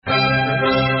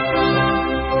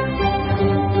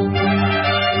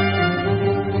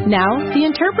Now, The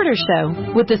Interpreter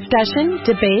Show, with discussion,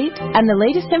 debate, and the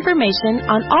latest information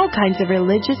on all kinds of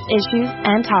religious issues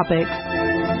and topics.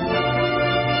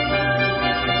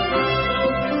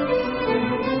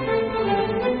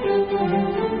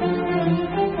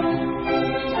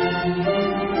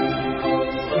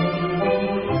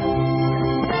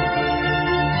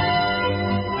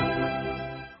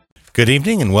 Good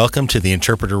evening and welcome to the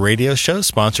Interpreter Radio Show,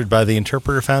 sponsored by the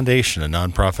Interpreter Foundation, a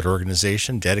nonprofit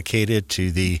organization dedicated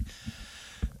to the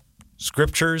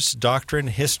scriptures, doctrine,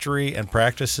 history, and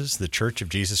practices of the Church of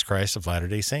Jesus Christ of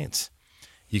Latter-day Saints.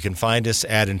 You can find us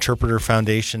at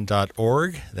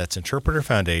interpreterfoundation.org. That's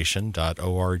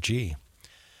interpreterfoundation.org.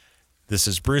 This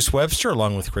is Bruce Webster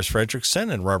along with Chris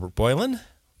Fredrickson and Robert Boylan,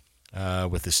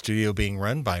 with the studio being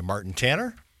run by Martin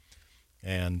Tanner.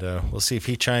 And we'll see if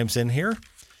he chimes in here.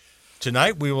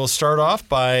 Tonight we will start off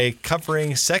by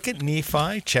covering 2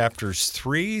 Nephi chapters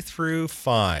 3 through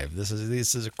 5. This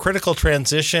is a critical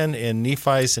transition in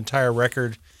Nephi's entire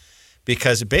record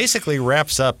because it basically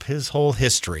wraps up his whole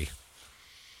history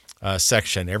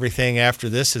section. Everything after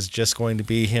this is just going to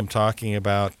be him talking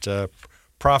about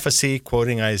prophecy,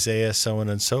 quoting Isaiah, so on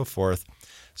and so forth.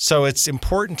 So it's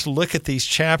important to look at these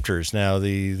chapters. Now,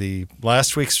 the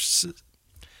last week's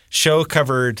show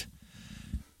covered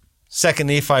 2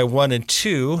 Nephi 1 and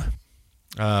 2,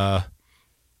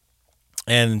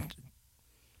 and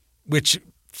which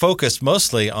focused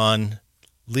mostly on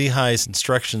Lehi's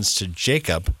instructions to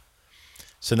Jacob.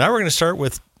 So now we're going to start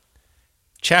with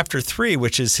chapter 3,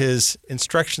 which is his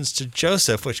instructions to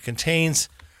Joseph, which contains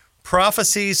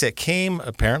prophecies that came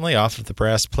apparently off of the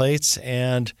brass plates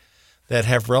and that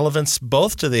have relevance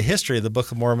both to the history of the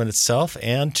Book of Mormon itself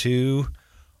and to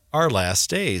our last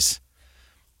days.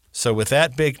 So with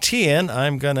that big T in,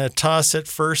 I'm going to toss it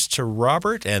first to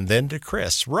Robert and then to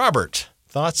Chris. Robert,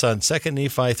 thoughts on 2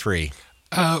 Nephi 3?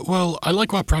 Well, I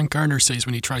like what Brent Garner says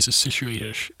when he tries to situate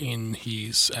it in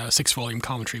his 6-volume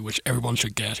commentary, which everyone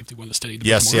should get if they want to study the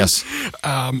Book of Mormon. Yes.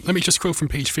 Let me just quote from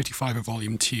page 55 of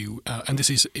Volume 2, and this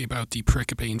is about the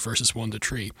pericope in verses 1 to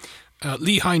 3.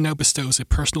 Lehi now bestows a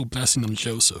personal blessing on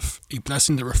Joseph, a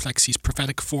blessing that reflects his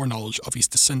prophetic foreknowledge of his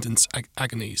descendants'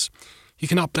 agonies. He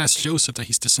cannot bless Joseph that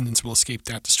his descendants will escape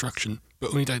that destruction,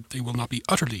 but only that they will not be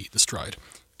utterly destroyed.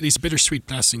 It is a bittersweet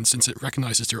blessing since it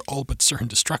recognizes their all but certain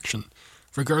destruction.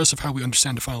 Regardless of how we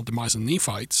understand the final demise of the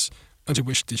Nephites, unto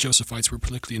which the Josephites were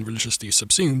politically and religiously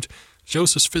subsumed,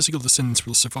 Joseph's physical descendants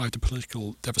will survive the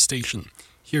political devastation.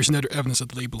 Here's another evidence that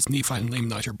the labels Nephite and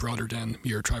Lamanite are broader than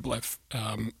mere tribal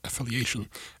affiliation.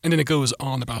 And then it goes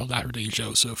on about latter-day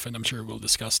Joseph, and I'm sure we'll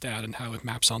discuss that and how it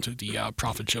maps onto the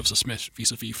prophet Joseph Smith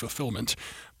vis-a-vis fulfillment.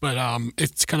 But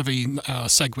it's kind of a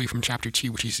segue from chapter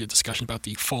 2, which is a discussion about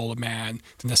the fall of man,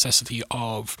 the necessity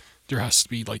of there has to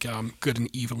be like good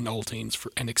and evil in all things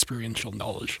and experiential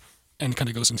knowledge. And kind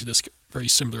of goes into this very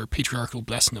similar patriarchal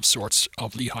blessing of sorts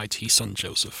of Lehi to his son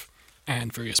Joseph,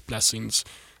 and various blessings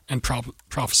and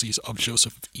prophecies of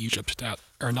Joseph of Egypt that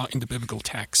are not in the biblical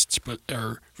texts, but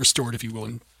are restored, if you will,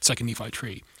 in 2 Nephi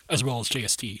 3, as well as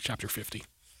JST, chapter 50.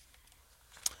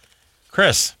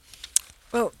 Chris?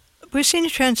 Well, we're seeing a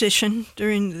transition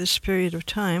during this period of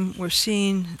time. We're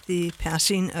seeing the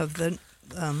passing of the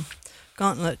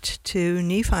gauntlet to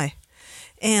Nephi.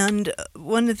 And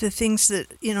one of the things that,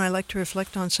 I like to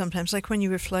reflect on sometimes, like when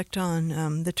you reflect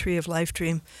on the Tree of Life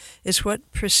dream, is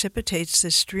what precipitates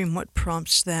this dream, what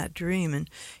prompts that dream. And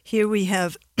here we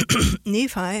have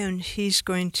Nephi, and he's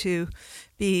going to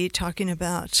be talking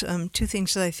about two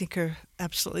things that I think are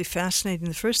absolutely fascinating.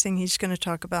 The first thing, he's going to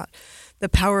talk about the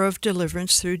power of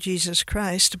deliverance through Jesus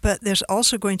Christ, but there's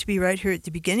also going to be right here at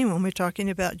the beginning when we're talking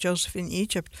about Joseph in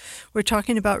Egypt, we're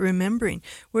talking about remembering.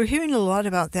 We're hearing a lot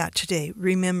about that today,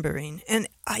 remembering. And,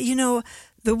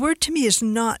 the word to me is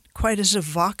not quite as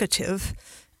evocative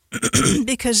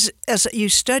because as you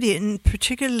study it, and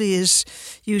particularly as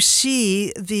you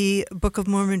see the Book of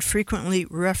Mormon frequently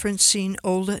referencing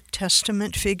Old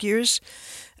Testament figures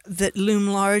that loom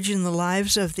large in the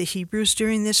lives of the Hebrews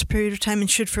during this period of time and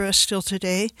should for us still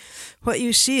today, what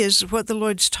you see is what the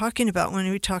Lord's talking about when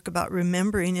we talk about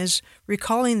remembering is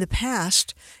recalling the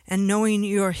past and knowing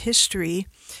your history.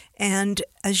 And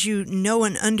as you know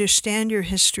and understand your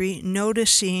history,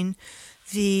 noticing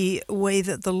the way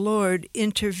that the Lord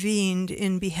intervened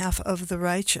in behalf of the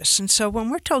righteous. And so when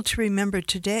we're told to remember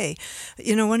today,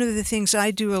 one of the things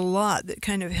I do a lot that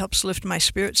kind of helps lift my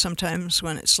spirit sometimes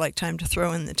when it's like time to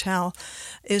throw in the towel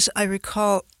is I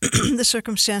recall the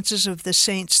circumstances of the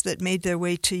saints that made their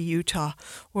way to Utah,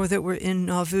 or that were in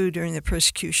Nauvoo during the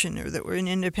persecution, or that were in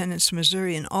Independence,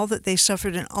 Missouri, and all that they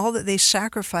suffered and all that they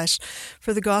sacrificed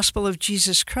for the gospel of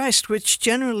Jesus Christ, which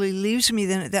generally leaves me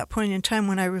then at that point in time,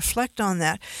 when I reflect on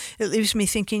that, it leaves me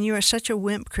thinking, you are such a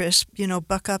wimp, Chris,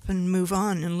 buck up and move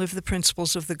on and live the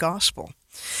principles of the gospel.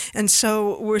 And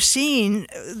so we're seeing,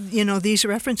 these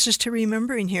references to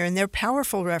remembering here, and they're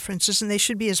powerful references, and they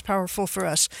should be as powerful for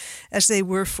us as they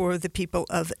were for the people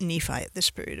of Nephi at this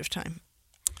period of time.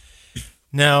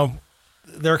 Now,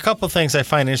 there are a couple of things I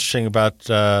find interesting about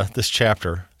this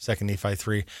chapter, 2 Nephi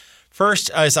 3. First,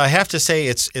 as I have to say,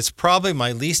 it's probably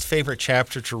my least favorite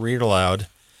chapter to read aloud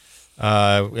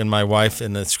in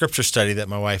the scripture study that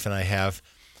my wife and I have,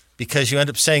 because you end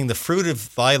up saying the fruit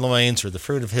of thy loins or the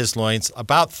fruit of his loins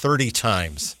about 30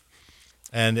 times.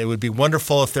 And it would be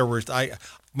wonderful if there were,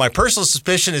 my personal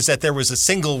suspicion is that there was a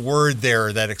single word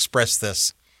there that expressed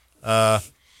this.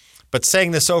 But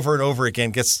saying this over and over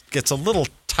again gets a little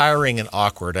tiring and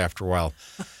awkward after a while.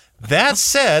 That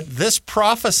said, this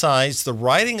prophesies the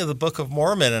writing of the Book of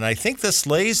Mormon, and I think this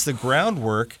lays the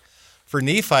groundwork for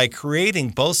Nephi creating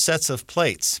both sets of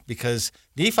plates, because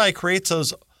Nephi creates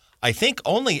those, I think,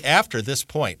 only after this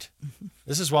point.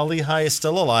 This is while Lehi is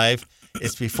still alive.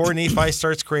 It's before Nephi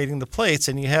starts creating the plates,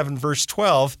 and you have in verse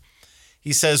 12,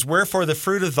 he says, wherefore the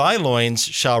fruit of thy loins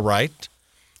shall write,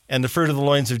 and the fruit of the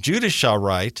loins of Judah shall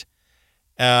write,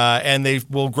 and they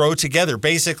will grow together.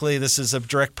 Basically, this is a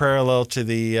direct parallel to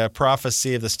the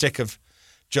prophecy of the stick of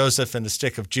Joseph and the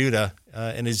stick of Judah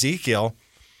in Ezekiel.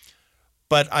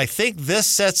 But I think this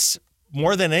sets,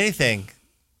 more than anything,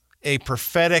 a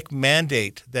prophetic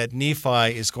mandate that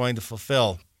Nephi is going to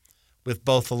fulfill with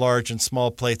both the large and small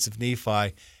plates of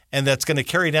Nephi, and that's going to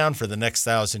carry down for the next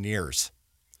 1,000 years.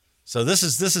 So this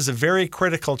is a very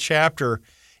critical chapter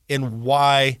in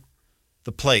why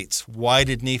the plates. Why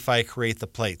did Nephi create the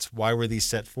plates? Why were these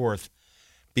set forth?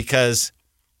 Because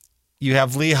you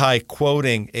have Lehi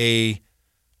quoting a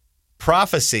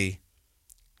prophecy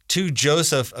to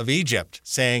Joseph of Egypt,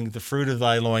 saying, the fruit of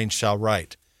thy loins shall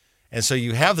write. And so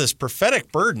you have this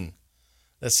prophetic burden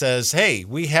that says, hey,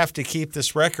 we have to keep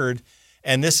this record,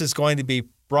 and this is going to be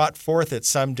brought forth at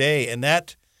some day. And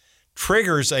that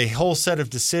triggers a whole set of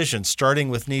decisions, starting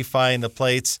with Nephi and the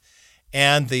plates,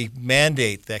 and the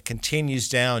mandate that continues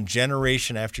down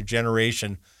generation after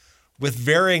generation with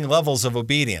varying levels of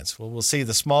obedience. Well, we'll see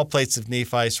the small plates of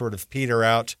Nephi sort of peter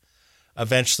out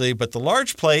eventually, but the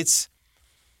large plates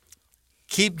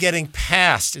keep getting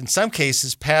passed, in some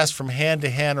cases passed from hand to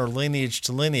hand or lineage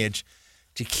to lineage,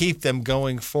 to keep them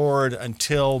going forward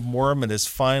until Mormon is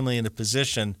finally in a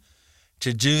position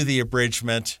to do the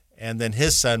abridgment, and then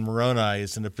his son Moroni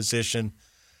is in a position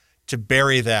to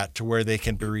bury that to where they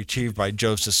can be retrieved by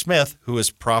Joseph Smith, who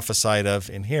is prophesied of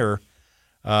in here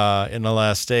in the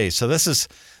last days. So this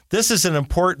is an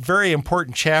important, very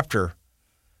important chapter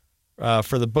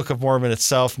for the Book of Mormon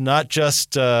itself, not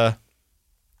just for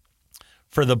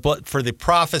the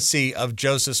prophecy of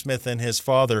Joseph Smith and his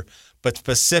father, but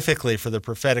specifically for the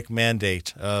prophetic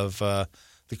mandate of the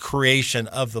creation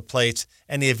of the plates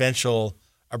and the eventual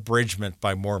abridgment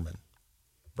by Mormon.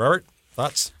 Robert,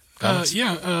 thoughts?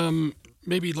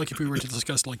 Maybe like if we were to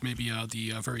discuss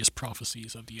the various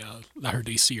prophecies of the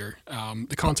Latter-day Seer,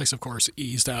 the context, of course,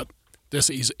 is that this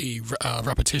is a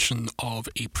repetition of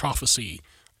a prophecy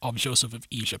of Joseph of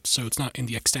Egypt, so it's not in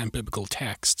the extant biblical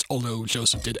text, although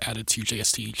Joseph did add it to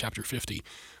JST chapter 50.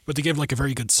 But they give a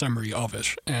very good summary of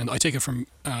it, and I take it from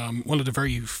one of the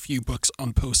very few books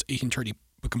on post-1830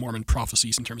 Book of Mormon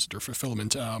prophecies in terms of their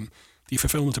fulfillment, the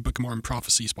Fulfillment of Book of Mormon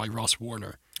Prophecies by Ross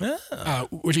Warner,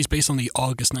 which is based on the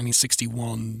August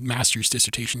 1961 master's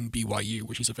dissertation in BYU,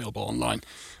 which is available online.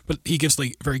 But he gives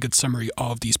a very good summary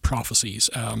of these prophecies.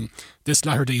 This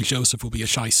latter-day Joseph will be a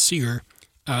shy seer.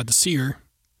 The seer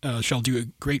shall do a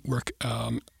great work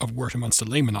of work amongst the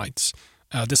Lamanites.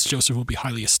 This Joseph will be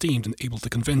highly esteemed and able to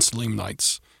convince the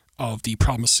Lamanites of the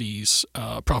prophecies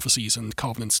and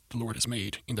covenants the Lord has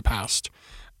made in the past.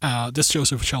 This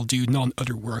Joseph shall do none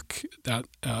other work that,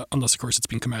 unless of course it's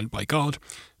been commanded by God.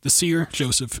 The seer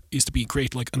Joseph is to be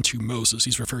great like unto Moses.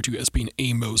 He's referred to as being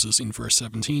a Moses in verse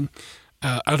 17.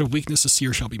 Out of weakness the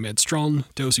seer shall be made strong.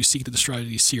 Those who seek to destroy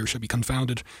the seer shall be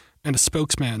confounded, and a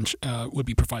spokesman would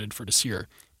be provided for the seer.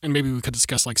 And maybe we could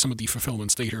discuss some of the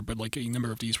fulfillments later, but a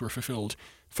number of these were fulfilled,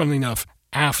 funnily enough,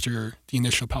 after the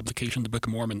initial publication of the Book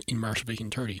of Mormon in March of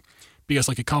 1830. Because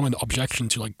like a common objection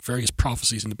to like various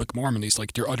prophecies in the Book of Mormon is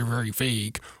like they're either very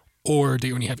vague or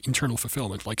they only have internal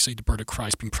fulfillment, like say the birth of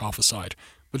Christ being prophesied.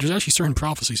 But there's actually certain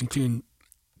prophecies, including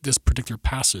this particular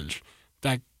passage,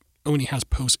 that only has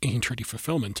post-1830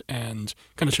 fulfillment and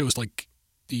kind of shows like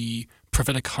the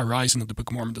prophetic horizon of the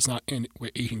Book of Mormon does not end with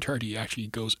 1830, it actually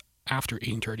goes after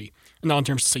 1830. And not in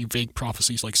terms of, say, vague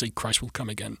prophecies like, say, Christ will come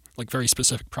again, like very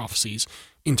specific prophecies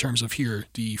in terms of here,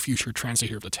 the future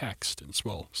translator of the text as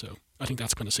well. So I think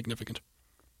that's kind of significant.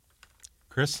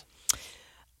 Chris?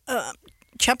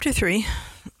 Chapter 3,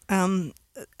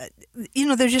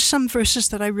 there's just some verses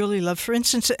that I really love, for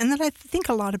instance, and that I think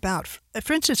a lot about.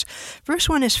 For instance, verse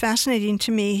 1 is fascinating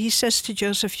to me. He says to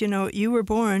Joseph, you were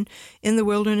born in the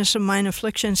wilderness of mine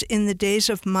afflictions. In the days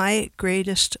of my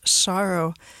greatest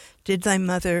sorrow did thy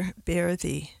mother bear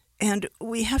thee. And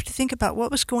we have to think about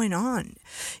what was going on.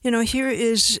 Here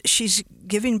is, she's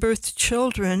giving birth to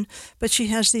children, but she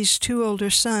has these 2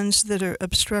 older sons that are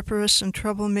obstreperous and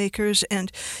troublemakers.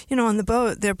 And, on the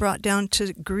boat, they're brought down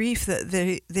to grief that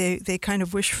they kind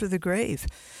of wish for the grave.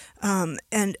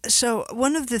 And so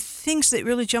one of the things that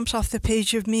really jumps off the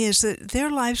page of me is that their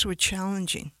lives were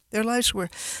challenging. Their lives were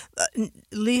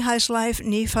Lehi's life,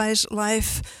 Nephi's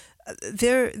life.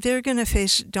 They're going to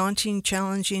face daunting,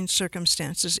 challenging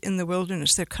circumstances in the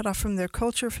wilderness. They're cut off from their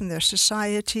culture, from their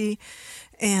society,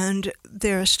 and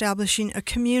they're establishing a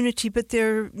community. But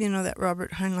they're, that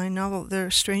Robert Heinlein novel, they're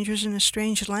strangers in a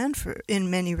strange land in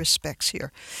many respects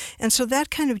here. And so that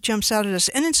kind of jumps out at us.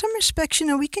 And in some respects,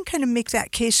 we can kind of make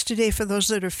that case today for those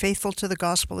that are faithful to the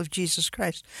gospel of Jesus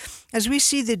Christ. As we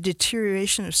see the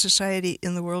deterioration of society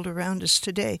in the world around us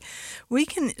today, we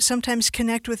can sometimes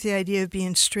connect with the idea of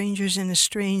being strangers in a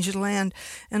strange land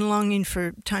and longing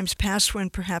for times past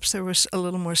when perhaps there was a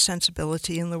little more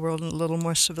sensibility in the world and a little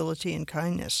more civility and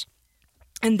kindness.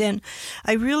 And then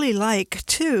I really like,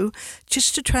 too,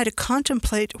 just to try to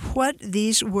contemplate what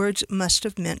these words must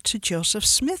have meant to Joseph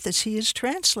Smith as he is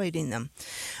translating them.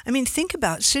 I mean, think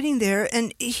about sitting there,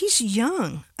 and he's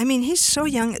young. I mean, he's so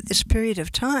young at this period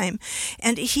of time,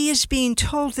 and he is being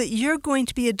told that you're going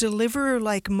to be a deliverer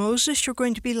like Moses, you're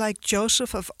going to be like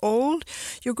Joseph of old,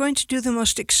 you're going to do the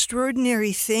most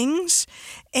extraordinary things,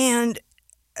 and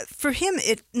for him,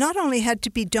 it not only had to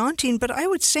be daunting, but I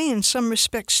would say in some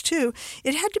respects, too,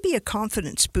 it had to be a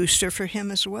confidence booster for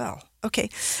him as well. Okay,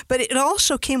 but it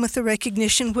also came with the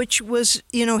recognition, which was,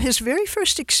 his very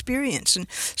first experience, and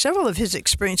several of his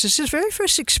experiences. His very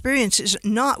first experience is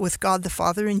not with God the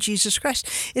Father and Jesus Christ.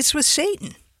 It's with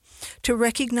Satan, to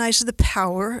recognize the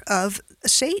power of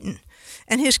Satan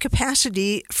and his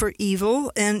capacity for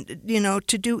evil and,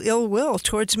 to do ill will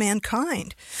towards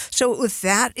mankind. So with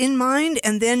that in mind,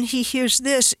 and then he hears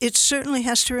this, it certainly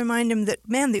has to remind him that,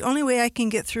 man, the only way I can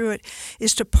get through it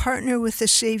is to partner with the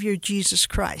Savior, Jesus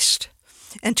Christ,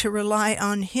 and to rely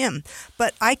on him.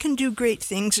 But I can do great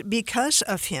things because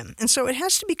of him. And so it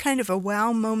has to be kind of a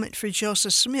wow moment for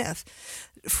Joseph Smith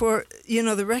for,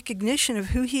 the recognition of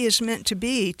who he is meant to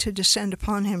be to descend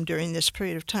upon him during this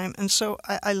period of time. And so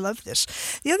I love this.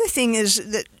 The other thing is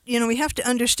that, we have to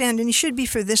understand, and he should be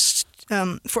for this,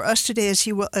 for us today as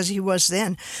he was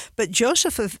then, but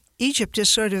Joseph of Egypt is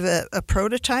sort of a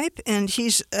prototype, and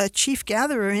he's a chief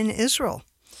gatherer in Israel.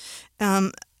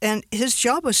 And his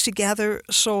job was to gather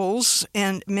souls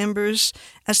and members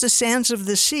as the sands of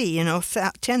the sea,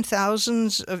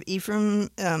 10,000s of Ephraim,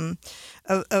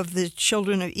 of the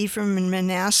children of Ephraim and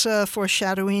Manasseh,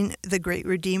 foreshadowing the great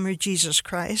Redeemer, Jesus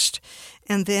Christ.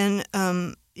 And then,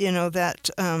 that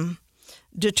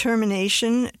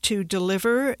determination to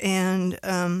deliver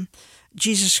and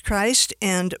Jesus Christ,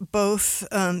 and both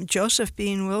Joseph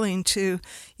being willing to,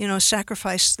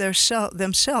 sacrifice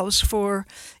themselves for,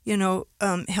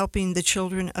 helping the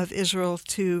children of Israel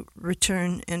to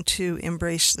return and to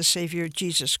embrace the Savior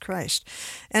Jesus Christ.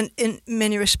 And in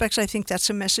many respects, I think that's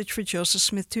a message for Joseph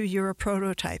Smith too. You're a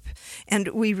prototype, and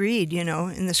we read,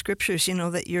 in the scriptures,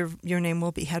 that your name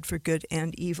will be had for good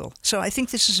and evil. So I think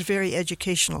this is very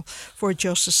educational for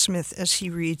Joseph Smith as he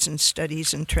reads and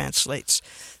studies and translates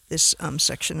this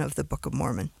section of the Book of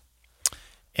Mormon.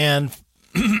 And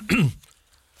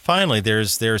finally,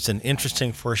 there's an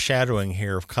interesting foreshadowing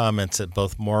here of comments that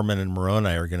both Mormon and Moroni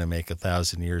are going to make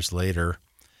 1,000 years later.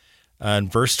 In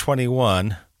verse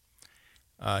 21,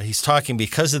 he's talking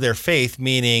because of their faith,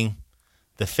 meaning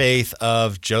the faith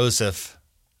of Joseph,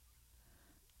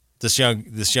 this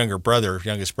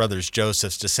youngest brother's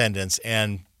Joseph's descendants,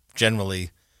 and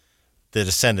generally the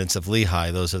descendants of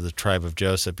Lehi, those of the tribe of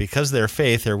Joseph. Because of their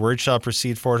faith, their word shall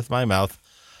proceed forth of my mouth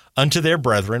unto their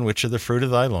brethren, which are the fruit of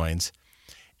thy loins.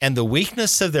 and the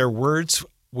weakness of their words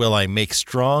will I make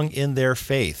strong in their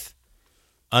faith,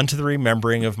 unto the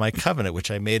remembering of my covenant,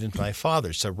 which I made with my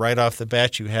fathers. So right off the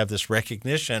bat, you have this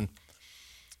recognition.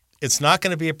 It's not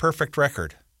going to be a perfect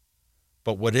record,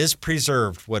 but what is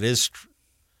preserved, what is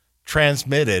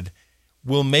transmitted,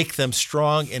 will make them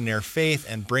strong in their faith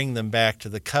and bring them back to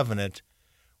the covenant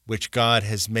which God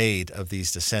has made of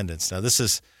these descendants. Now, this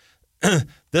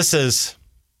is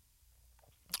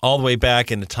all the way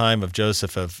back in the time of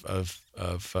Joseph of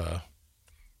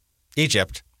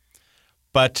Egypt.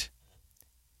 But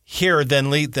here, then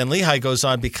Lehi goes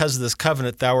on, because of this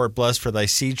covenant thou art blessed, for thy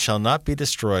seed shall not be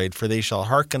destroyed, for they shall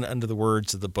hearken unto the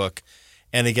words of the book.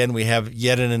 And again, we have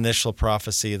yet an initial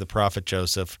prophecy of the prophet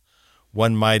Joseph,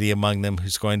 one mighty among them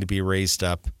who's going to be raised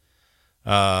up.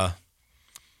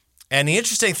 And the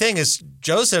interesting thing is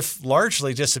Joseph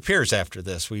largely disappears after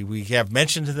this. We have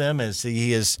mentioned to them as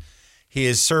he is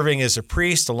serving as a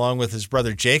priest along with his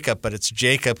brother Jacob, but it's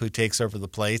Jacob who takes over the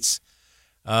plates.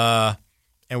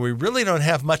 And we really don't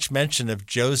have much mention of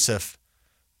Joseph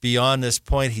beyond this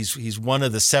point. He's one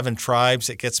of the 7 tribes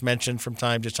that gets mentioned from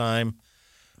time to time,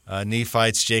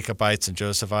 Nephites, Jacobites, and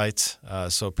Josephites.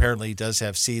 So apparently he does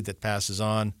have seed that passes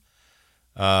on.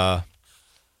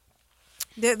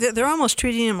 They're almost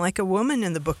treating him like a woman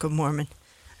in the Book of Mormon.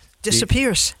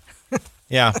 Disappears.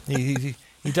 Yeah, he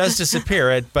does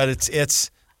disappear, but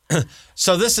it's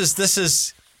so this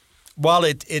is while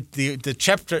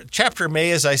the chapter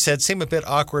may, as I said, seem a bit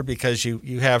awkward because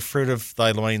you have fruit of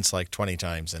thy loins like 20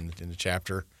 times in the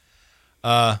chapter.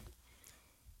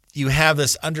 You have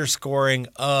this underscoring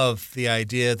of the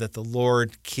idea that the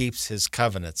Lord keeps his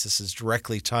covenants. This is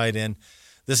directly tied in.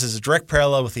 This is a direct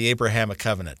parallel with the Abrahamic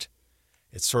covenant.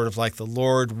 It's sort of like the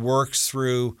Lord works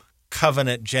through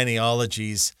covenant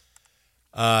genealogies,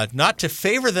 not to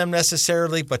favor them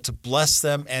necessarily, but to bless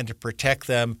them and to protect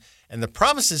them. And the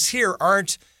promises here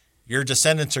aren't your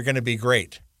descendants are going to be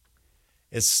great.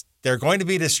 They're going to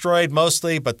be destroyed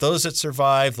mostly, but those that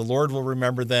survive, the Lord will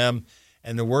remember them,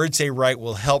 and the words they write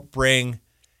will help bring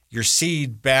your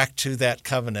seed back to that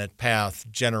covenant path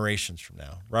generations from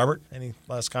now. Robert, any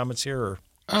last comments here? Or?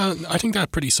 I think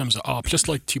that pretty sums it up. Just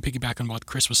like to piggyback on what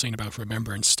Chris was saying about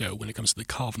remembrance, though, when it comes to the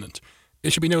covenant,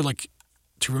 it should be known, like,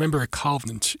 to remember a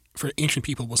covenant for ancient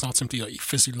people was not simply a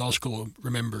physiological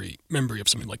memory of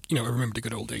something like, I remember the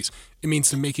good old days. It means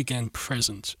to make again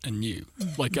present and new.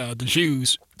 Like the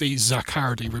Jews, they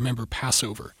remember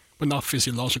Passover, but not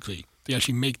physiologically. They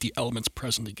actually make the elements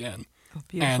present again. Oh,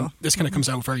 beautiful. And this kind of comes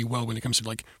out very well when it comes to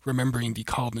like remembering the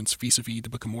covenants vis-a-vis the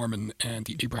Book of Mormon and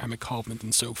the Abrahamic covenant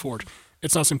and so forth.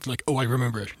 It's not simply like, oh, I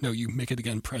remember it. No, you make it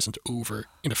again present over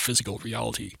in a physical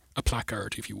reality, a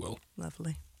placard, if you will.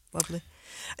 Lovely.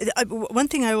 One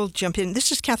thing I will jump in. This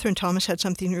is Catherine Thomas had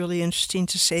something really interesting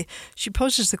to say. She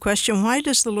poses the question, why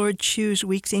does the Lord choose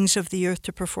weak things of the earth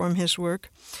to perform his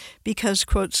work? Because,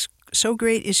 quotes, so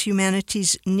great is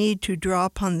humanity's need to draw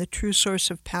upon the true source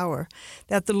of power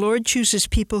that the Lord chooses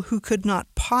people who could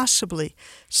not possibly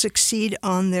succeed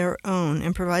on their own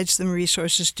and provides them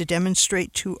resources to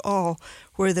demonstrate to all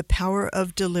where the power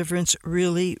of deliverance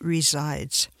really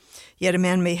resides. Yet a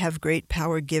man may have great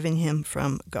power given him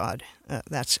from God.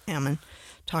 That's Ammon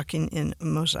talking in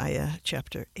Mosiah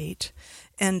chapter 8.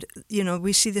 And,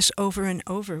 we see this over and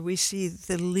over. We see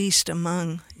the least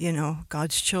among,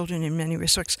 God's children in many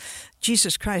respects.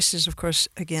 Jesus Christ is, of course,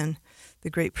 again, the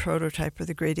great prototype or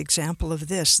the great example of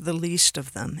this, the least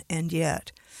of them. And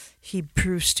yet he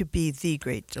proves to be the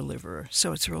great deliverer.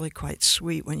 So it's really quite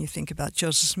sweet when you think about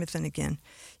Joseph Smith and again,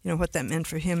 what that meant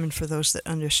for him and for those that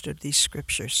understood these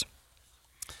scriptures.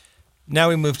 Now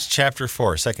we move to chapter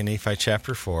 4, 2 Nephi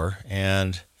chapter 4,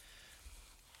 and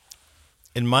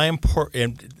what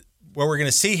we're going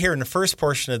to see here in the first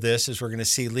portion of this is we're going to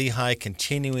see Lehi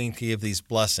continuing to give these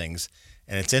blessings,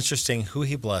 and it's interesting who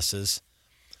he blesses,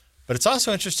 but it's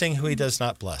also interesting who he does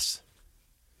not bless.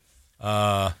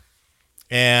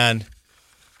 And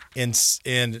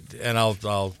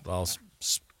I'll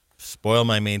spoil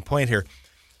my main point here.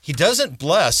 He doesn't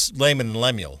bless Laman and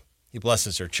Lemuel. He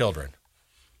blesses their children.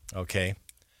 Okay.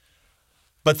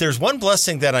 But there's one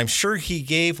blessing that I'm sure he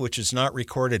gave, which is not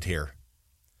recorded here.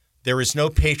 There is no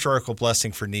patriarchal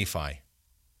blessing for Nephi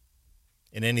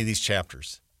in any of these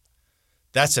chapters.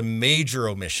 That's a major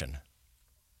omission.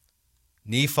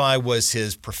 Nephi was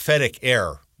his prophetic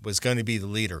heir, was going to be the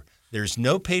leader. There's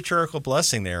no patriarchal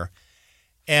blessing there.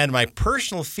 And my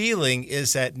personal feeling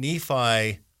is that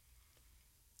Nephi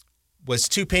was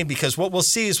too pained, because what we'll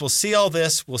see is we'll see all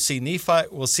this. We'll see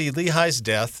Lehi's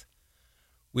death.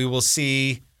 We will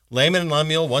see Laman and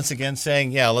Lemuel once again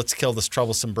saying, yeah, let's kill this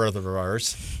troublesome brother of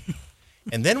ours.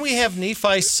 And then we have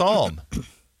Nephi's psalm.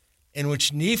 in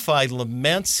which Nephi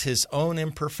laments his own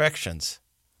imperfections.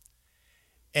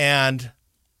 And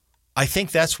I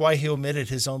think that's why he omitted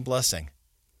his own blessing.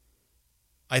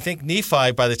 I think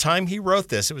Nephi, by the time he wrote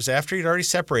this, it was after he'd already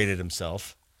separated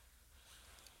himself.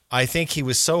 I think he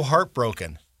was so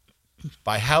heartbroken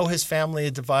by how his family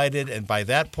had divided, and by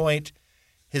that point,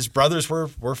 his brothers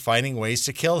were finding ways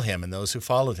to kill him and those who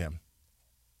followed him.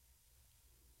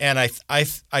 And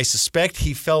I suspect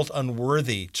he felt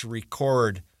unworthy to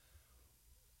record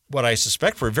what I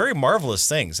suspect were very marvelous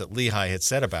things that Lehi had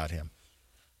said about him,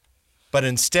 but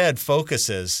instead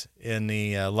focuses in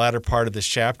the latter part of this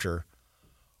chapter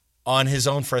on his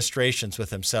own frustrations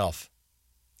with himself,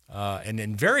 and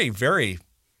in very, very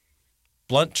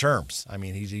blunt terms. I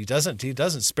mean, he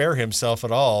doesn't spare himself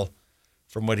at all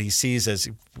from what he sees as,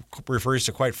 he refers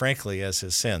to quite frankly, as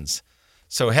his sins.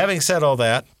 So having said all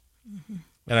that,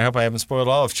 and I hope I haven't spoiled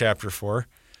all of chapter 4,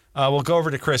 we'll go over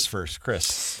to Chris first.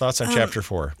 Chris, thoughts on chapter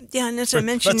 4? Yeah, and as I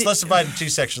mentioned... Let's divide it in two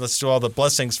sections. Let's do all the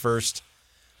blessings first,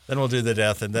 then we'll do the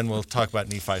death, and then we'll talk about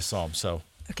Nephi's psalm. So,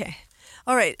 okay.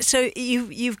 All right, so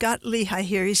you've got Lehi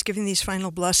here. He's giving these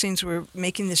final blessings. We're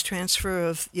making this transfer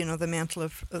of, the mantle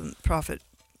of prophet,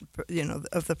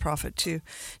 of the prophet to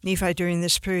Nephi during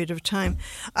this period of time.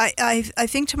 I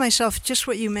think to myself, just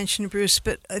what you mentioned, Bruce,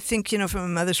 but I think, from a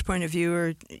mother's point of view,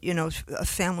 or, a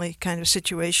family kind of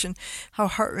situation, how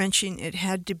heart-wrenching it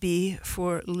had to be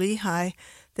for Lehi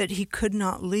that he could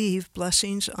not leave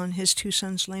blessings on his two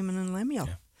sons, Laman and Lemuel.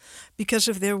 Yeah. Because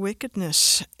of their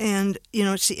wickedness. And,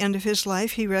 it's the end of his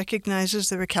life. He recognizes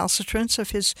the recalcitrance of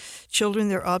his children,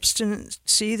 their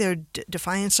obstinacy, their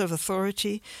defiance of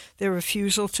authority, their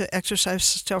refusal to exercise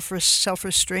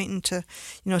self-restraint and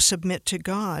to, submit to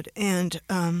God. And,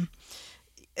 and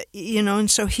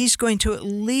so he's going to at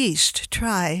least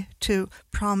try to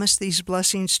promise these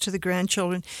blessings to the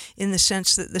grandchildren in the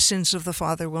sense that the sins of the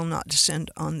father will not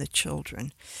descend on the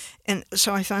children. And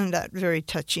so I found that very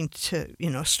touching to,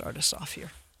 start us off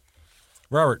here.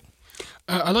 Robert.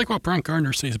 I like what Brant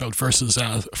Gardner says about verses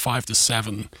 5 to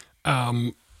 7,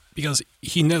 because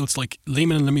he notes,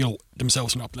 Laman and Lemuel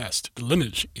themselves are not blessed. The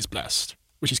lineage is blessed,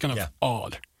 which is kind of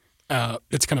odd.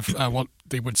 It's kind of what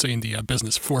they would say in the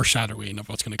business, foreshadowing of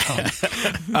what's going to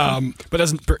come. But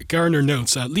as Garner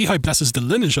notes, Lehi blesses the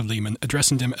lineage of Laman,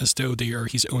 addressing them as though they are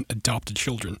his own adopted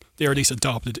children. They are at least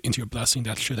adopted into a blessing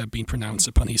that should have been pronounced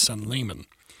upon his son Laman.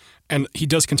 And he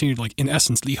does continue, in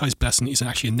essence, Lehi's blessing is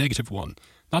actually a negative one.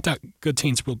 Not that good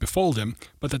things will befall them,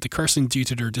 but that the cursing due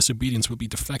to their disobedience will be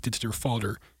deflected to their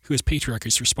father, who as patriarch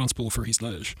is responsible for his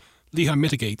lineage. Lehi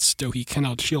mitigates, though he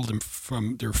cannot shield them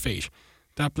from their fate.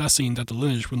 That blessing that the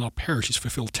lineage will not perish is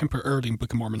fulfilled temporarily in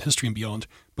Book of Mormon history and beyond,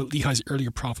 but Lehi's earlier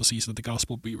prophecies that the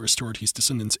gospel will be restored to his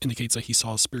descendants indicates that he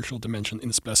saw a spiritual dimension in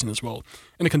this blessing as well.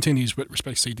 And it continues with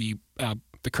respect to the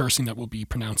cursing that will be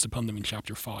pronounced upon them in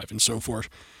chapter 5 and so forth.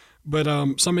 But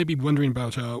some may be wondering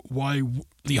about why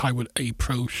Lehi would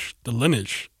approach the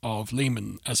lineage of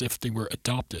Laman as if they were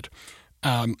adopted,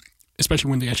 especially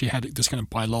when they actually had this kind of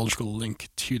biological link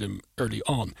to them early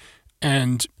on.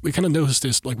 And we kind of noticed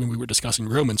this when we were discussing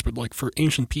Romans, but for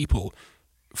ancient people,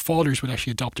 fathers would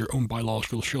actually adopt their own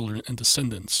biological children and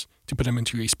descendants to put them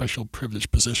into a special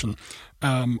privileged position.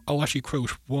 I'll actually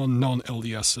quote one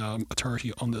non-LDS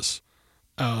authority on this.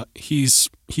 He's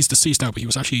deceased now, but he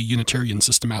was actually a Unitarian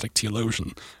systematic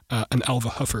theologian, an Alva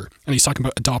Huffer, and he's talking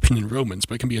about adoption in Romans,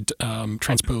 but it can be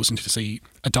transposed into, say,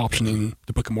 adoption in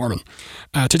the Book of Mormon.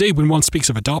 Today, when one speaks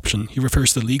of adoption, he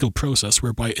refers to the legal process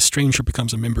whereby a stranger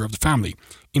becomes a member of the family.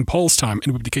 In Paul's time, and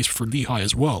it would be the case for Lehi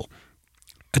as well,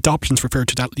 adoptions refer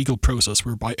to that legal process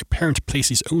whereby a parent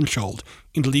places his own child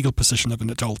in the legal position of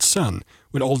an adult son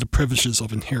with all the privileges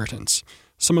of inheritance.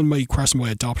 Someone may question why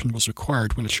adoption was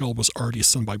required when a child was already a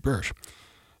son by birth.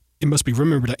 It must be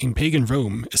remembered that in pagan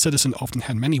Rome, a citizen often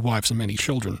had many wives and many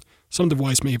children. Some of the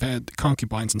wives may have had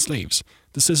concubines and slaves.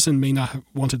 The citizen may not have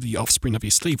wanted the offspring of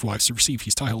his slave wives to receive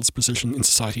his titles, position in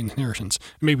society, and inheritance,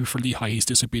 and maybe for Lehi his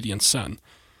disobedient son.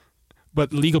 But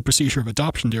the legal procedure of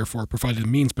adoption, therefore, provided a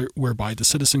means whereby the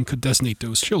citizen could designate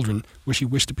those children which he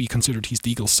wished to be considered his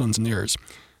legal sons and heirs.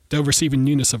 Though receiving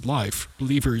newness of life,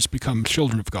 believers become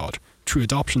children of God. Through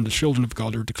adoption, the children of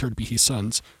God are declared to be his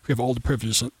sons, who have all the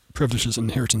privileges and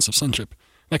inheritance of sonship.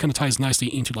 That kind of ties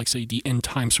nicely into, say, the end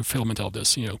times fulfillment of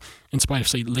this, in spite of,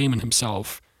 say, Laman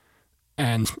himself,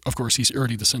 and, of course, his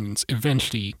early descendants,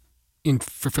 eventually, in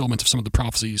fulfillment of some of the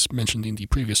prophecies mentioned in the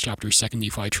previous chapter, 2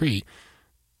 Nephi 3,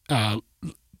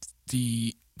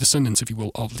 the descendants, if you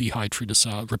will, of Lehi through this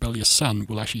rebellious son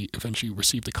will actually eventually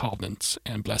receive the covenants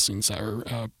and blessings that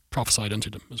are prophesied unto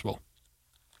them as well.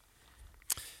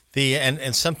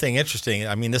 And something interesting,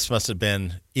 I mean, this must have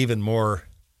been even more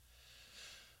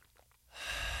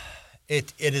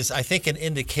it is, I think, an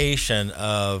indication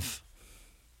of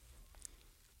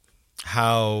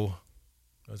how,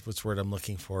 what's the word I'm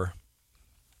looking for?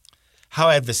 How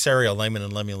adversarial Laman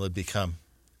and Lemuel had become.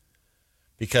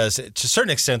 Because to a certain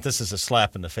extent, this is a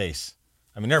slap in the face.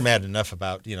 I mean, they're mad enough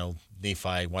about,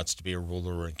 Nephi wants to be a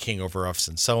ruler and king over us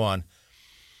and so on.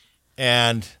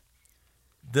 And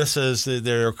this is,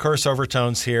 there are coarse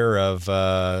overtones here of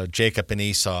Jacob and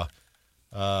Esau.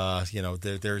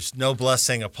 There's no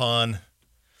blessing upon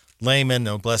Laman,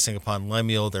 no blessing upon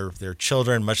Lemuel. Their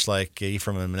children, much like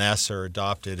Ephraim and Manasseh, are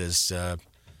adopted as,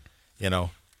 in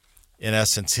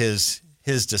essence, his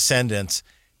descendants,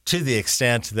 to the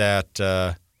extent that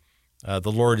the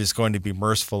Lord is going to be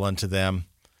merciful unto them.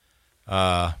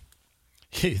 Thou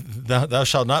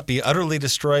shalt not be utterly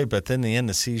destroyed, but in the end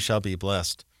the sea shall be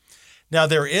blessed. Now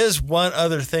there is one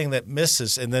other thing that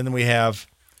misses, and then we have,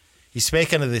 he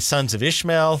spake unto the sons of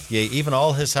Ishmael, yea, even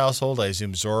all his household. I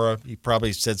assume Zorah. He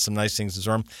probably said some nice things to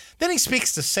Zorah. Then he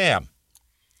speaks to Sam.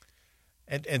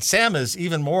 And Sam is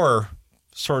even more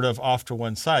sort of off to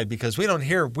one side, because we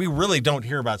really don't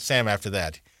hear about Sam after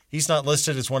that. He's not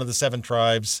listed as one of the 7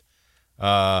 tribes.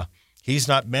 He's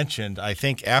not mentioned, I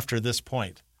think, after this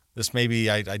point. This may be,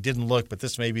 I didn't look, but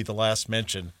this may be the last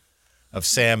mention of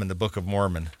Sam in the Book of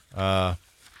Mormon.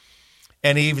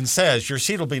 And he even says, your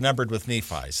seed will be numbered with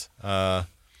Nephi's.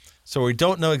 So we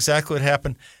don't know exactly what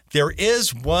happened. There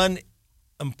is one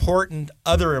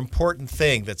other important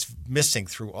thing that's missing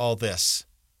through all this,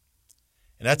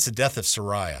 and that's the death of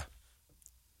Sariah.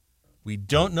 We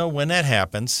don't know when that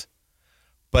happens.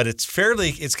 But it's going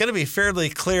to be fairly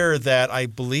clear that I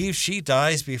believe she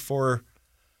dies before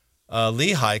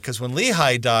Lehi, because when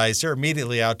Lehi dies, they're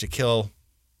immediately out to kill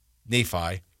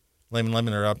Nephi. Laman and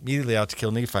Lemuel are immediately out to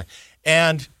kill Nephi.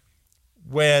 And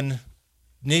when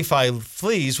Nephi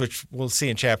flees, which we'll see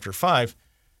in chapter 5,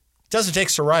 doesn't take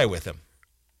Sarai with him.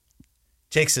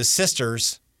 Takes his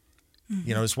sisters,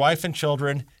 his wife and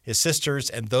children, his sisters,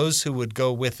 and those who would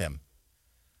go with him,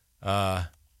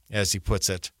 as he puts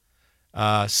it.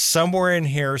 Somewhere in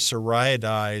here, Sariah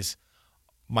dies.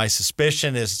 My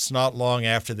suspicion is it's not long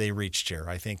after they reached here.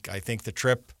 I think the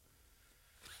trip,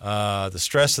 the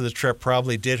stress of the trip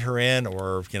probably did her in,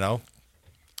 or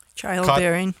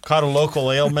childbearing, caught a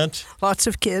local ailment. Lots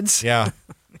of kids. Yeah,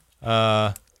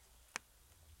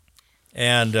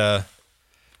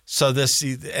 so this,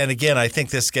 and again, I think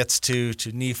this gets to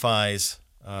Nephi's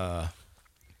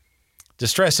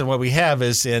distress, and what we have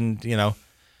is in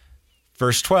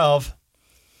verse 12.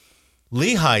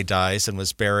 Lehi dies and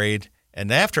was buried,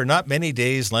 and after not many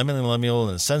days, Laman and Lemuel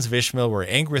and the sons of Ishmael were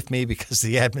angry with me because of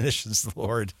the admonitions of the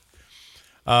Lord.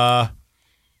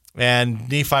 And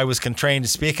Nephi was constrained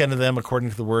to speak unto them according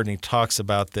to the word, and he talks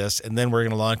about this. And then we're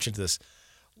going to launch into this.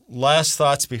 Last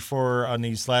thoughts on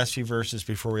these last few verses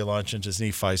before we launch into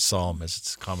Nephi's psalm, as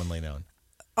it's commonly known.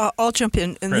 I'll jump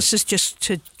in, and Chris. This is just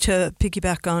to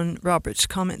piggyback on Robert's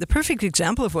comment. The perfect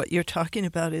example of what you're talking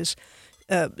about is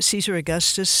Caesar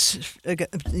Augustus,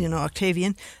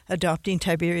 Octavian, adopting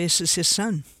Tiberius as his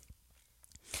son,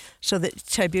 so that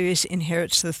Tiberius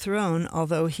inherits the throne,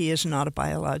 although he is not a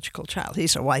biological child.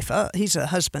 He's a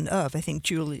husband of, I think,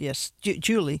 Julie.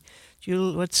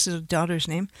 What's the daughter's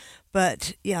name?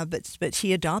 But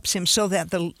he adopts him so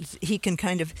that he can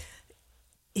kind of.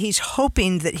 He's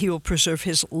hoping that he will preserve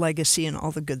his legacy and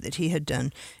all the good that he had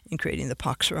done in creating the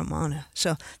Pax Romana.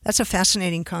 So that's a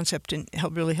fascinating concept, and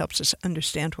really helps us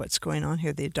understand what's going on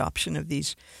here, the adoption of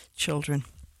these children.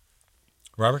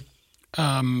 Robert?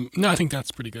 No, I think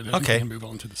that's pretty good. I think Okay. we can move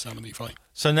on to the Psalm of Nephi.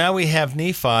 So now we have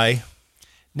Nephi.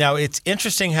 Now it's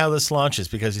interesting how this launches,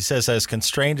 because he says, I was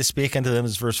constrained to speak unto them,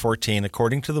 as verse 14,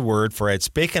 according to the word, for I had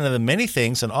spoken unto them many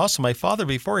things, and also my father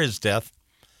before his death,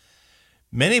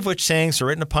 many of which sayings are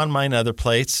written upon mine other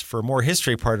plates, for more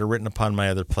history part are written upon my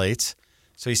other plates.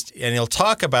 So he'll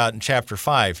talk about in chapter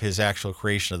 5 his actual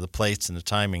creation of the plates and the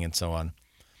timing and so on.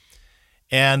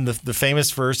 And the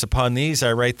famous verse, upon these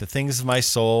I write the things of my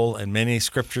soul, and many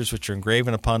scriptures which are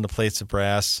engraven upon the plates of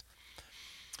brass.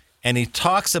 And he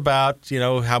talks about,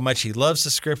 how much he loves the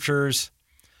scriptures.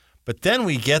 But then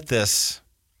we get this,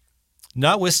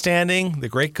 notwithstanding the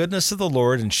great goodness of the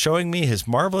Lord, and showing me his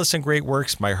marvelous and great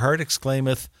works, my heart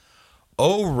exclaimeth,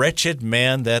 O wretched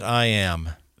man that I am!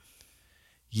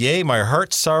 Yea, my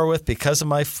heart sorroweth because of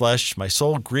my flesh, my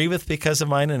soul grieveth because of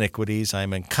mine iniquities. I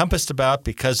am encompassed about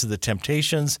because of the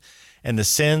temptations and the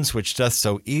sins which doth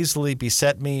so easily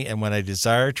beset me, and when I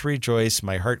desire to rejoice,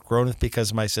 my heart groaneth because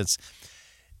of my sins.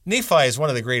 Nephi is one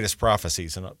of the greatest prophets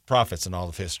in all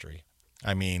of history.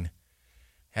 I mean,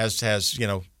 has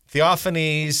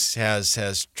theophanies,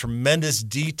 has tremendous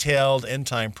detailed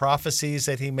end-time prophecies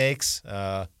that he makes.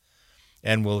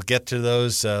 And we'll get to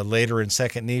those later in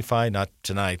 2 Nephi, not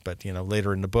tonight, but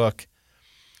later in the book.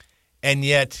 And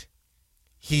yet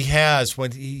he has,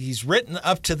 when he's written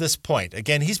up to this point,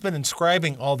 again, he's been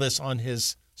inscribing all this on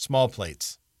his small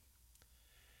plates.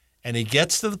 And he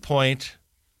gets to the point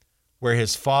where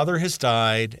his father has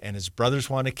died and his brothers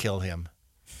want to kill him.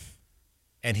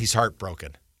 And he's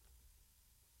heartbroken.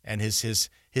 And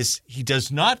he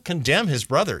does not condemn his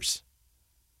brothers.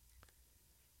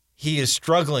 He is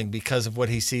struggling because of what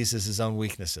he sees as his own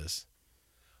weaknesses.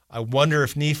 I wonder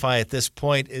if Nephi at this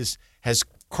point has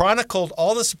chronicled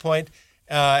all this point,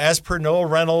 as per Noel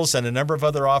Reynolds and a number of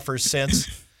other authors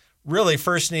since, really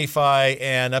 1 Nephi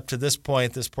and up to this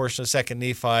point, this portion of 2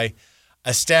 Nephi,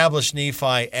 established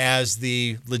Nephi as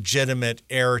the legitimate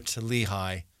heir to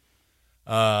Lehi,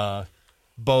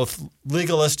 both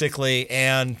legalistically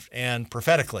and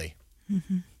prophetically.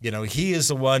 Mm-hmm. He is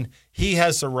the one, he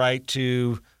has the right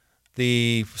to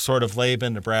the sword of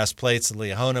Laban, the brass plates of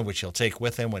Liahona, which he'll take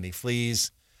with him when he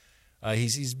flees.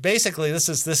 He's basically, this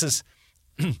is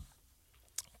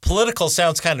political,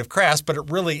 sounds kind of crass, but it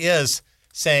really is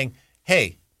saying,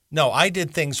 hey, no, I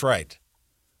did things right.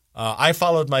 I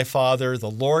followed my father.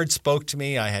 The Lord spoke to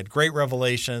me. I had great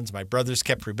revelations. My brothers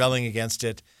kept rebelling against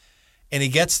it. And he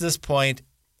gets to this point,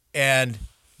 and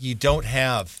you don't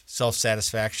have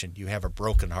self-satisfaction. You have a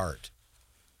broken heart.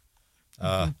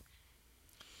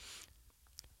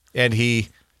 And he,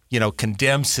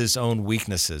 condemns his own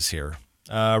weaknesses here.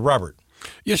 Robert.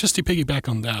 Yeah, just to piggyback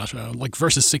on that, like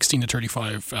verses 16 to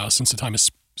 35, since the time of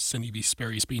Sini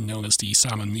Sperry is being known as the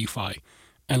Psalm of Nephi.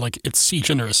 And it's sui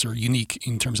generis or unique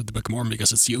in terms of the Book of Mormon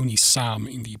because it's the only psalm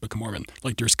in the Book of Mormon.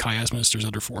 Like there's chiasmus, there's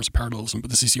other forms of parallelism, but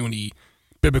this is the only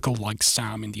biblical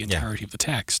psalm in the entirety of the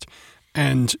text.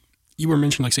 And you were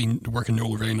mentioning saying the work of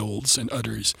Noel Reynolds and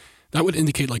others. That would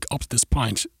indicate up to this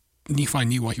point, Nephi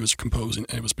knew what he was composing,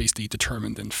 and it was basically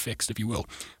determined and fixed, if you will.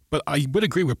 But I would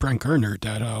agree with Brent Garner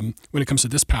that when it comes to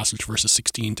this passage, verses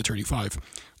 16 to 35,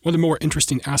 one of the more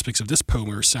interesting aspects of this poem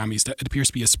or psalm is that it appears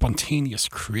to be a spontaneous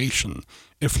creation.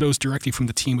 It flows directly from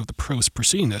the theme of the prose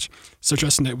preceding it,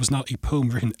 suggesting that it was not a poem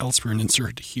written elsewhere and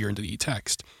inserted here into the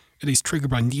text. It is triggered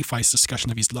by Nephi's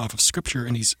discussion of his love of Scripture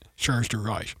and his charge to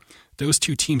write. Those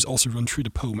two themes also run through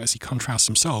the poem as he contrasts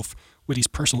himself with his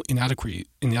personal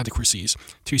inadequacies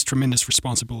to his tremendous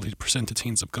responsibility to present the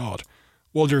things of God.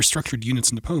 While there are structured units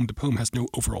in the poem has no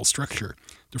overall structure.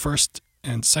 The first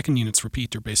and second units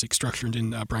repeat their basic structure, and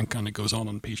then Brent kind of goes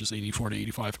on pages 84 to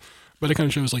 85. But it kind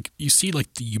of shows, you see, the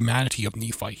humanity of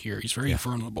Nephi here. He's very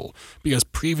vulnerable, because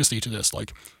previously to this,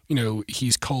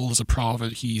 he's called as a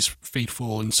prophet, he's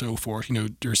faithful and so forth.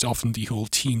 There's often the whole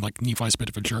team, Nephi's a bit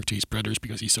of a jerk to his brothers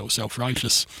because he's so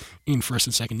self-righteous in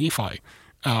 1st and 2nd Nephi.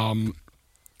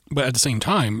 But at the same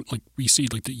time, we see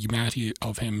the humanity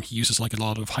of him. He uses a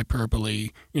lot of hyperbole,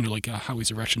 how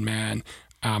he's a wretched man,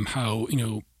 how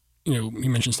he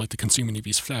mentions the consuming of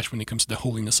his flesh when it comes to the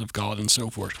holiness of God and so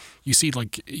forth. You see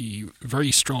a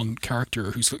very strong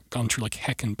character who's gone through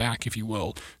heck and back, if you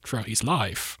will, throughout his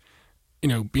life,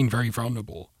 being very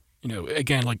vulnerable.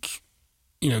 Again,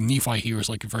 Nephi here is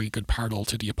a very good parallel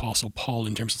to the Apostle Paul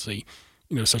in terms of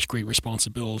such great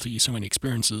responsibility, so many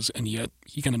experiences, and yet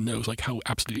he kind of knows how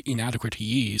absolutely inadequate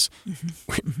he is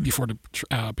before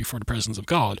the presence of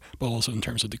God, but also in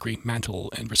terms of the great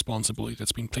mantle and responsibility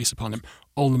that's been placed upon him,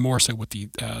 all the more so with the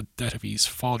death of his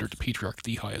father, the patriarch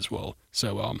Lehi, as well.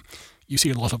 So you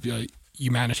see a lot of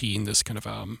humanity in this kind of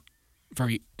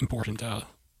very important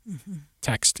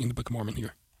text in the Book of Mormon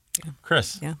here. Yeah.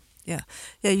 Chris. Yeah,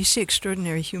 you see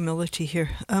extraordinary humility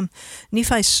here.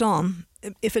 Nephi's psalm,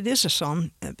 if it is a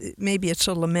psalm, maybe it's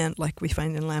a lament like we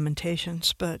find in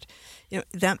Lamentations, but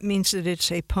that means that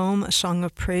it's a poem, a song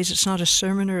of praise. It's not a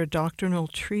sermon or a doctrinal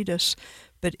treatise,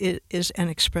 but it is an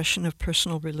expression of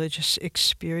personal religious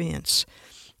experience.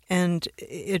 And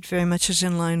it very much is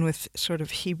in line with sort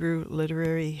of Hebrew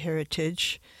literary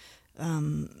heritage.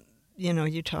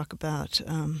 You talk about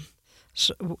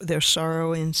their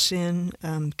sorrow in sin,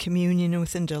 communion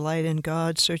with and delight in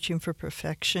God, searching for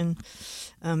perfection,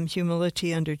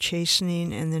 humility under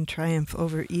chastening, and then triumph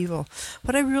over evil.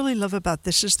 What I really love about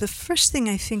this is the first thing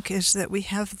I think is that we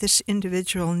have this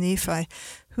individual, Nephi,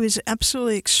 who is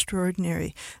absolutely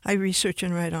extraordinary. I research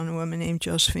and write on a woman named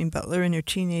Josephine Butler. In her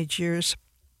teenage years,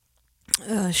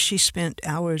 she spent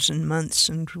hours and months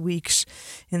and weeks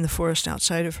in the forest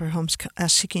outside of her home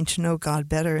seeking to know God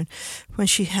better. And when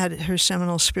she had her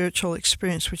seminal spiritual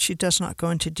experience, which she does not go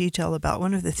into detail about,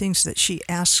 one of the things that she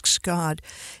asks God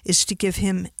is to give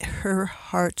him her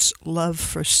heart's love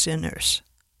for sinners.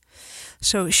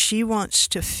 So she wants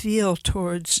to feel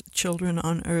towards children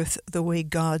on earth the way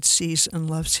God sees and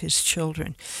loves his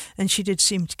children. And she did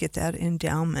seem to get that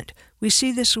endowment. We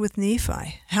see this with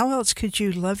Nephi. How else could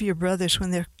you love your brothers when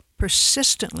they're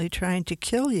persistently trying to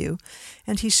kill you?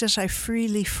 And he says, I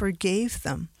freely forgave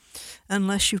them,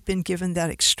 unless you've been given that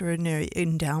extraordinary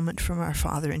endowment from our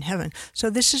Father in heaven. So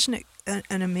this is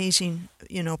an amazing,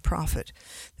 prophet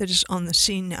that is on the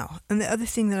scene now. And the other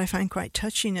thing that I find quite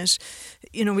touching is,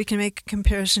 we can make a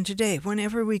comparison today.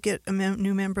 Whenever we get a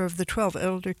new member of the 12,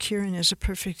 Elder Kieran is a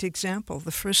perfect example.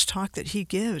 The first talk that he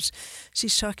gives,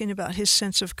 he's talking about his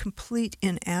sense of complete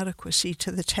inadequacy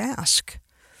to the task.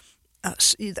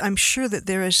 I'm sure that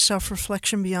there is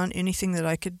self-reflection beyond anything that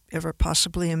I could ever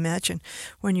possibly imagine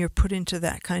when you're put into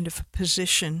that kind of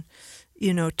position,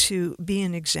 to be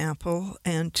an example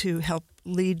and to help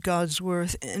lead God's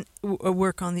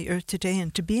work on the earth today,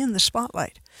 and to be in the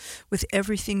spotlight with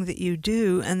everything that you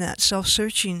do, and that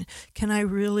self-searching, can I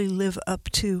really live up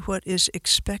to what is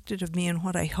expected of me and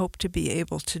what I hope to be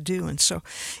able to do? And so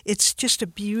it's just a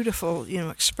beautiful,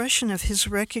 expression of his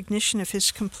recognition of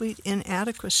his complete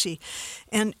inadequacy.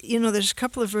 And, there's a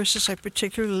couple of verses I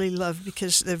particularly love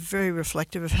because they're very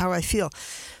reflective of how I feel.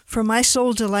 For my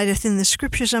soul delighteth in the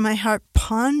scriptures, and my heart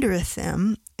pondereth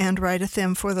them, and writeth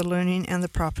them for the learning and the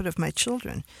profit of my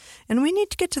children. And we need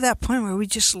to get to that point where we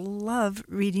just love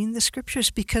reading the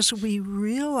scriptures, because we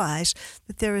realize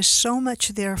that there is so much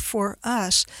there for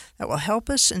us that will help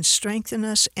us and strengthen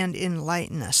us and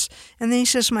enlighten us. And then he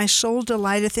says, my soul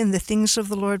delighteth in the things of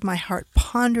the Lord, my heart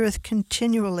pondereth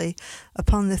continually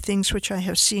upon the things which I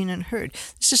have seen and heard.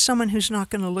 This is someone who's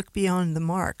not going to look beyond the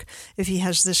mark if he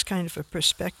has this kind of a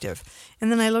perspective.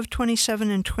 And then I love 27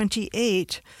 and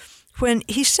 28, when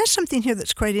he says something here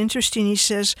that's quite interesting. He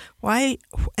says, why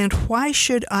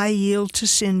should I yield to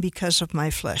sin because of my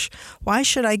flesh? Why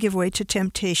should I give way to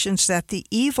temptations, that the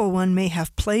evil one may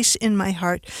have place in my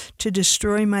heart to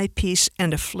destroy my peace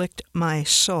and afflict my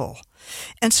soul?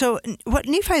 And so what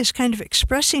Nephi is kind of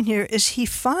expressing here is he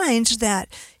finds that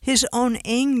his own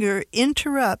anger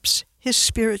interrupts his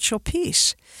spiritual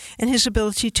peace and his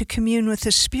ability to commune with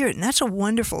the Spirit. And that's a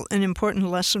wonderful and important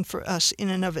lesson for us in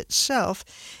and of itself.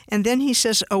 And then he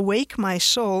says, awake, my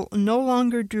soul, no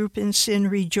longer droop in sin.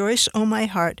 Rejoice, O my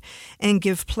heart, and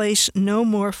give place no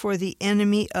more for the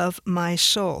enemy of my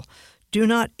soul. Do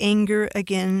not anger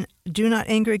again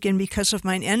because of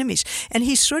mine enemies. And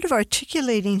he's sort of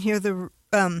articulating here the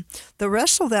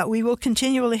wrestle that we will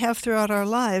continually have throughout our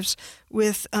lives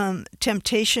with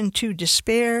temptation to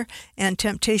despair and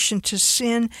temptation to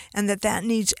sin, and that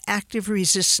needs active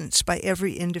resistance by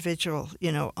every individual,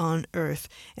 on earth.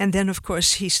 And then, of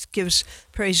course, he gives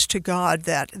praise to God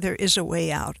that there is a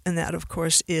way out, and that, of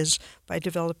course, is by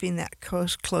developing that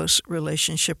close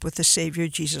relationship with the Savior,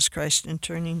 Jesus Christ, and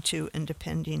turning to and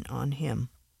depending on him.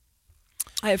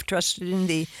 I have trusted in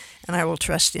thee, and I will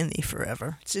trust in thee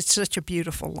forever. It's such a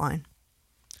beautiful line.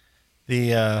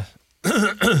 The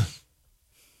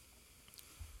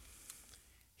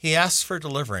he asks for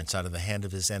deliverance out of the hand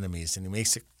of his enemies, and he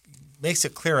makes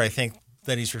it clear, I think,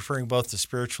 that he's referring both to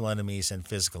spiritual enemies and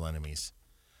physical enemies.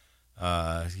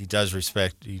 He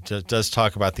does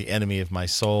talk about the enemy of my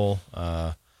soul.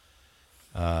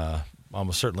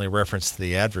 Almost certainly a reference to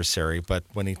the adversary, but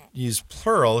when he used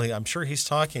plural, I'm sure he's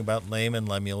talking about Laman,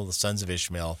 Lemuel, the sons of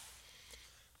Ishmael,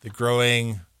 the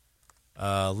growing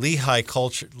Lamanite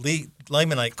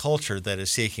culture that is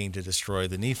seeking to destroy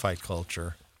the Nephite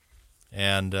culture.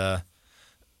 And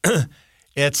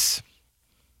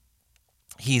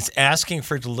he's asking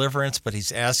for deliverance, but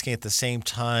he's asking at the same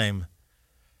time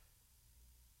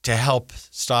to help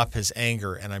stop his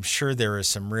anger, and I'm sure there is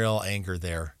some real anger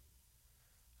there.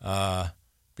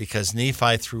 Because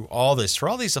Nephi, through all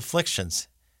these afflictions,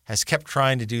 has kept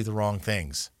trying to do the wrong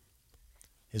things.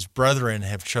 His brethren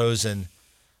have chosen,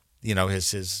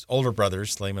 his older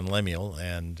brothers, Laman and Lemuel,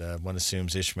 and one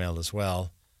assumes Ishmael as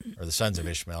well, or the sons of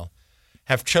Ishmael,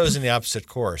 have chosen the opposite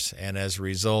course. And as a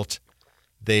result,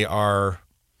 they are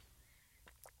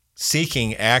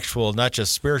seeking actual, not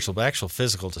just spiritual, but actual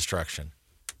physical destruction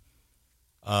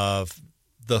of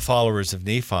the followers of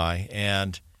Nephi.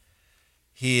 And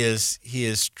he is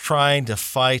trying to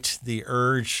fight the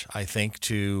urge, I think,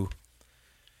 to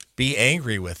be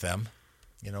angry with them.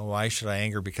 Why should I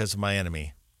anger because of my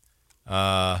enemy?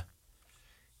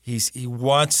 He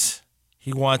wants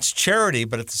charity,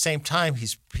 but at the same time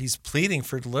he's pleading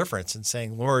for deliverance and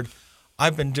saying, Lord,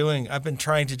 I've been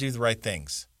trying to do the right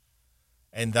things,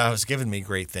 and thou hast given me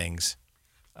great things.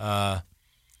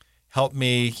 Help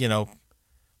me,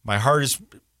 my heart is.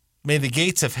 May the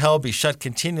gates of hell be shut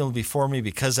continually before me,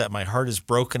 because that my heart is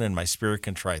broken and my spirit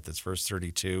contrite. That's verse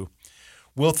 32.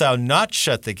 Wilt thou not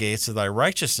shut the gates of thy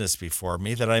righteousness before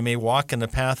me, that I may walk in the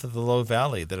path of the low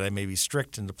valley, that I may be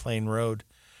strict in the plain road?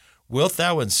 Wilt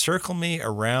thou encircle me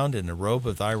around in the robe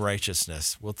of thy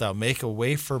righteousness? Wilt thou make a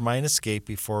way for mine escape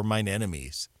before mine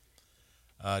enemies?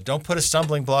 Don't put a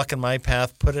stumbling block in my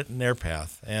path, put it in their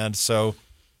path. And so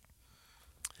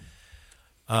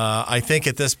I think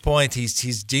at this point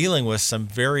he's dealing with some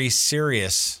very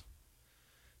serious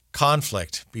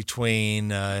conflict between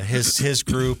his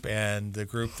group and the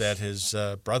group that his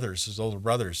older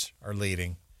brothers, are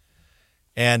leading,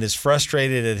 and is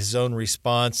frustrated at his own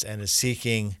response and is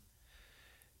seeking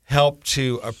help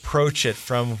to approach it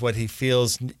from what he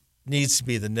feels needs to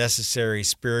be the necessary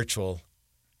spiritual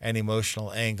and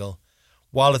emotional angle,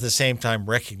 while at the same time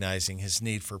recognizing his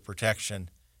need for protection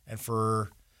and for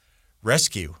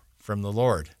rescue from the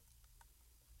Lord.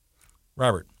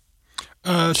 Robert.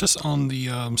 Just on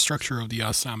the structure of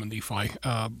the Sam and Nephi,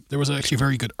 there was actually a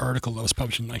very good article that was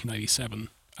published in 1997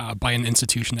 by an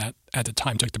institution that at the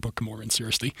time took the Book of Mormon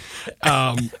seriously.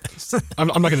 I'm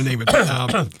not going to name it,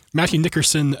 but Matthew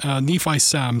Nickerson, Nephi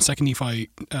Sam, 2 Nephi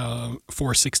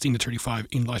 4:16-35,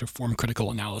 in light of form critical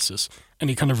analysis. And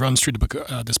he kind of runs through the book,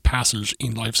 this passage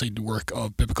in light of, say, the work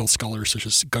of biblical scholars such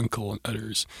as Gunkel and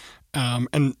others.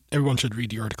 And everyone should read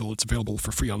the article. It's available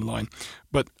for free online.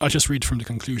 But I'll just read from the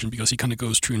conclusion, because he kind of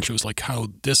goes through and shows like how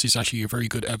this is actually a very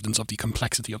good evidence of the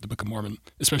complexity of the Book of Mormon,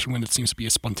 especially when it seems to be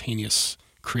a spontaneous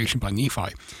creation by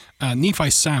Nephi.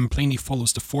 Nephi's Psalm plainly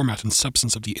follows the format and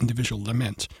substance of the individual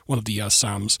lament, one of the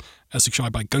Psalms, as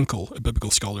described by Gunkel, a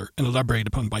biblical scholar, and elaborated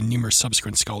upon by numerous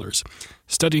subsequent scholars.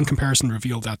 Study and comparison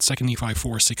revealed that 2 Nephi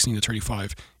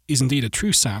 4:16-35 is indeed a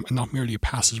true psalm and not merely a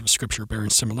passage of scripture bearing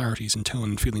similarities in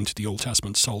tone and feeling to the Old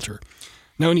Testament Psalter.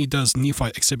 Not only does Nephi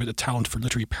exhibit a talent for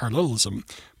literary parallelism,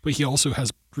 but he also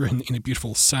has written in a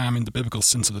beautiful psalm in the biblical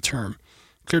sense of the term.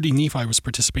 Clearly, Nephi was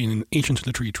participating in an ancient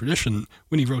literary tradition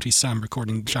when he wrote his psalm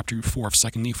recording chapter 4 of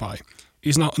 2 Nephi. It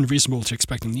is not unreasonable to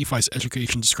expect that Nephi's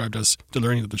education, described as the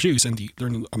learning of the Jews and the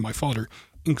learning of my father,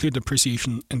 include the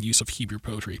appreciation and use of Hebrew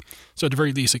poetry. So at the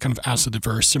very least, it kind of adds to the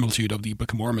verisimilitude of the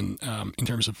Book of Mormon in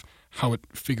terms of how it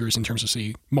figures in terms of,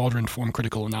 say, modern form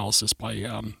critical analysis by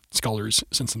scholars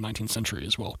since the 19th century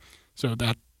as well. So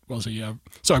that was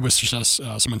so I would suggest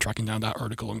someone tracking down that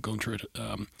article and going through it.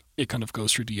 It kind of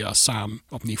goes through the Psalm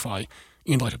of Nephi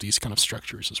in light of these kind of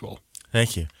structures as well.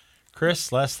 Thank you.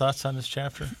 Chris, last thoughts on this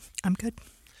chapter? I'm good.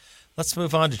 Let's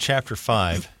move on to chapter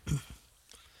 5.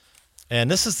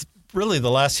 And this is really the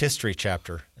last history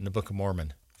chapter in the Book of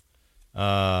Mormon.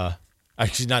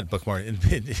 Actually, not Book of Mormon,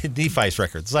 in Nephi's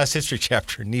record. It's the last history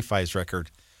chapter in Nephi's record.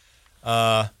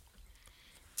 And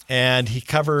he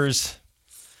covers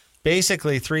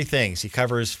basically three things. He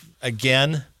covers,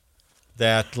 again,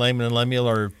 that Laman and Lemuel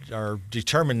are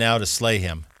determined now to slay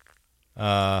him.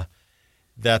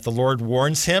 That the Lord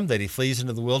warns him that he flees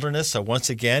into the wilderness. So once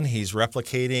again, he's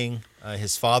replicating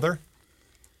his father,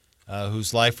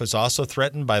 whose life was also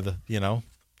threatened by the,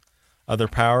 other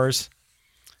powers.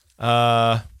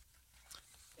 And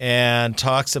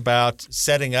talks about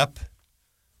setting up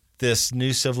this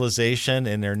new civilization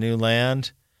in their new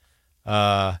land.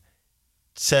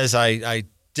 Says, I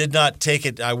did not take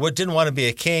it. Didn't want to be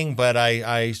a king, but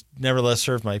I nevertheless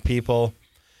served my people.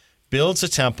 Builds a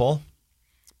temple.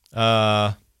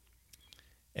 And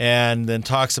then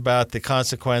talks about the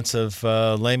consequence of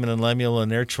Laman and Lemuel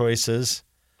and their choices.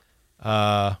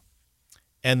 And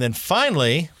then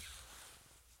finally,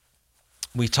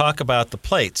 we talk about the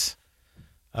plates.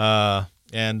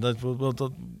 And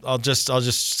I'll just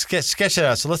sketch it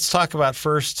out. So let's talk about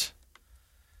first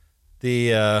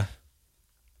the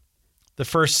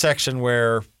first section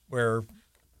where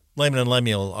Laman and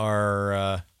Lemuel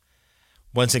are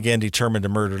once again determined to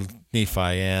murder Nephi,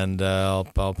 and I'll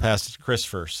pass it to Chris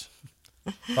first.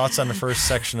 Thoughts on the first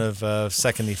section of 2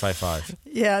 Nephi 5?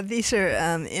 Yeah, these are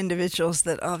individuals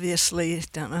that obviously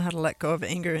don't know how to let go of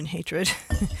anger and hatred,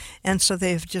 and so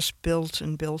they've just built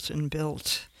and built and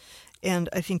built. And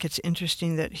I think it's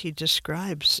interesting that he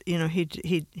describes,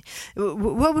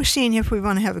 what we're seeing, if we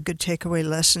want to have a good takeaway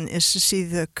lesson, is to see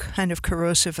the kind of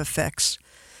corrosive effects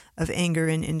of anger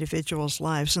in individuals'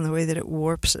 lives and the way that it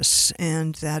warps us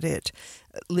and that it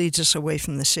leads us away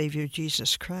from the Savior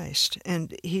Jesus Christ.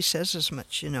 And he says as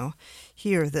much,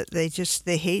 here, that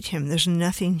they hate him. There's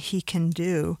nothing he can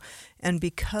do. And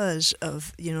because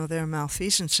of, their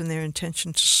malfeasance and their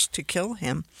intention to kill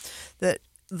him, that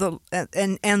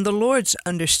and the Lord's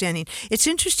understanding. It's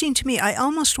interesting to me. I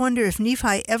almost wonder if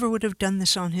Nephi ever would have done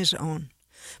this on his own.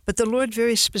 But the Lord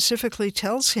very specifically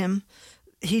tells him,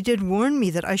 he did warn me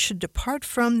that I should depart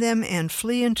from them and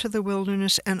flee into the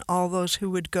wilderness, and all those who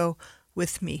would go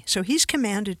with me. So he's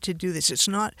commanded to do this. It's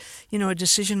not, a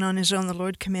decision on his own. The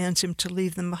Lord commands him to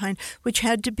leave them behind, which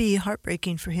had to be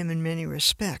heartbreaking for him in many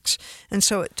respects. And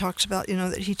so it talks about,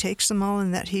 that he takes them all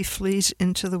and that he flees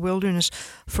into the wilderness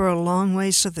for a long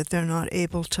way so that they're not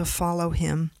able to follow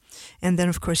him. And then,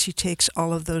 of course, he takes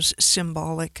all of those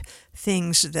symbolic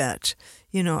things that,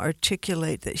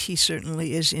 articulate that he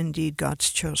certainly is indeed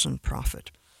God's chosen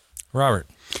prophet. Robert.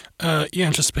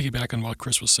 And just to piggyback on what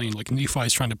Chris was saying, like Nephi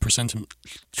is trying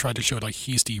to show like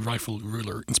he's the rightful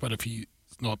ruler in spite of he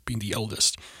not being the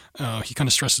eldest. He kind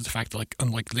of stresses the fact that, like,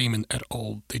 unlike Laman at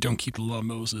all, they don't keep the law of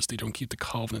Moses, they don't keep the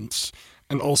covenants.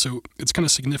 And also, it's kind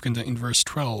of significant that in verse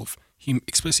 12, he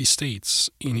explicitly states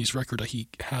in his record that he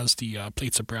has the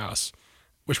plates of brass,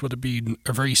 which would have been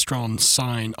a very strong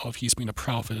sign of he's been a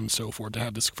prophet and so forth, to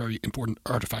have this very important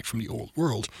artifact from the old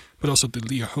world, but also the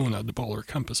Liahona, the ball or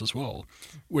compass as well,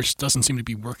 which doesn't seem to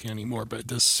be working anymore, but it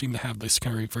does seem to have this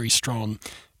kind of very strong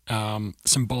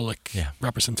symbolic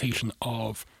representation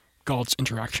of God's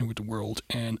interaction with the world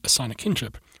and a sign of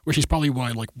kinship, which is probably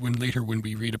why, like, when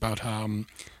we read about how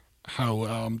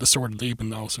the sword of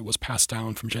Laban also was passed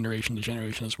down from generation to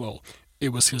generation as well, it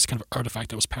was his kind of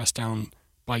artifact that was passed down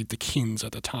by the kings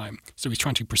at the time. So he's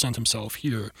trying to present himself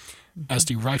here as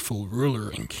the rightful ruler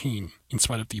and king, in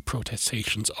spite of the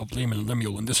protestations of Laman and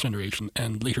Lemuel in this generation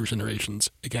and later generations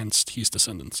against his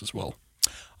descendants as well.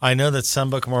 I know that some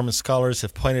Book of Mormon scholars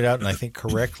have pointed out, and I think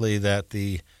correctly, that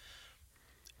in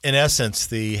essence,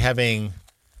 having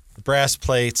the brass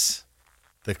plates,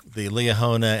 the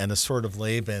Liahona, and the sword of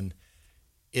Laban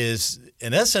is,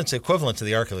 in essence, equivalent to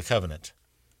the Ark of the Covenant.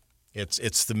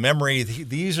 It's the memory.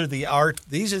 These are the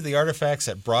artifacts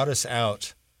that brought us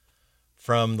out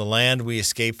from the land we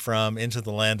escaped from into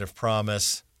the land of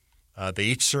promise. They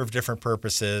each serve different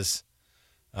purposes.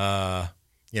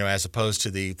 As opposed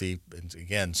to the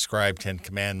again, scribe 10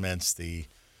 commandments, the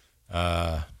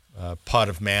pot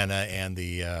of manna, and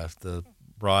the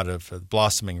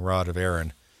blossoming rod of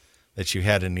Aaron that you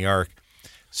had in the ark.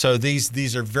 So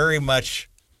these are very much,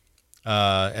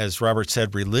 as Robert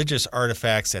said, religious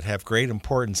artifacts that have great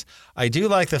importance. I do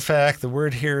like the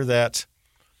word here that,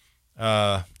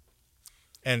 and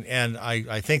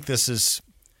I think this is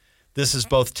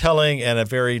both telling and a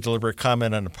very deliberate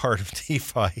comment on the part of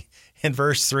Nephi. In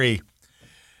verse 3,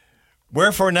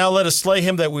 wherefore now let us slay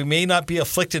him that we may not be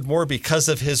afflicted more because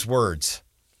of his words.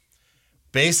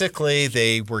 Basically,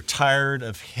 they were tired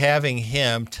of having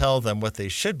him tell them what they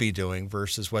should be doing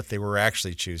versus what they were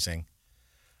actually choosing,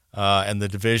 and the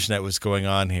division that was going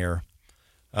on here.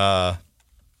 And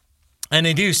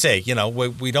they do say,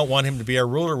 we don't want him to be our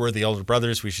ruler. We're the older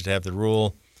brothers. We should have the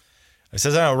rule. It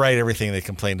says I don't write everything they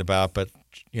complained about, but,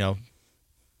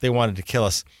 they wanted to kill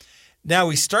us. Now,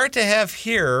 we start to have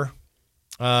here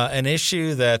an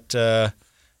issue that,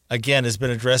 again, has been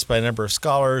addressed by a number of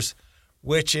scholars,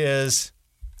 which is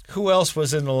who else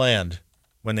was in the land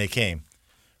when they came?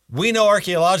 We know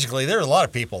archaeologically there are a lot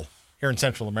of people here in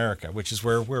Central America, which is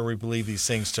where we believe these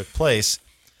things took place.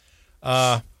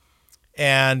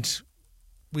 And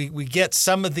we get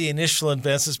some of the initial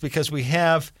advances because we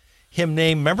have him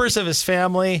name members of his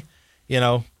family,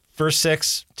 Verse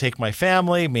 6, take my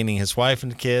family, meaning his wife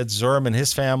and kids, Zoram and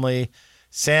his family,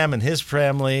 Sam and his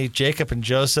family, Jacob and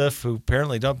Joseph, who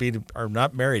apparently are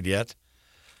not married yet,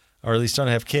 or at least don't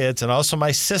have kids, and also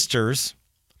my sisters,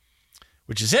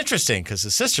 which is interesting because the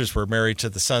sisters were married to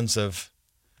the sons of,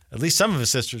 at least some of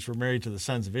his sisters were married to the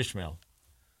sons of Ishmael.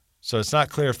 So it's not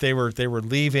clear if they were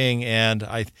leaving, and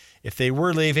if they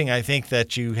were leaving, I think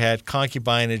that you had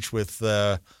concubinage with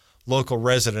local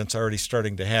residents already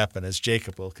starting to happen, as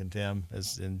Jacob will condemn,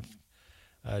 as in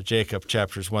Jacob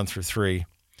chapters 1 through 3.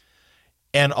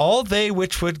 And all they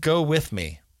which would go with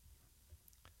me.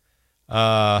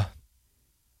 And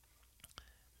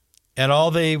all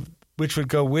they which would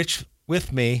go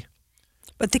with me.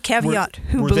 But the caveat,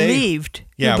 who believed.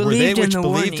 Were they which in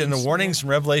believed in the warnings yeah. and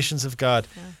revelations of God.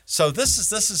 Yeah. So this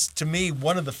is to me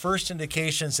one of the first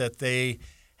indications that they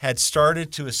had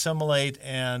started to assimilate,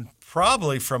 and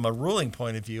probably from a ruling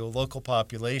point of view, a local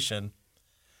population,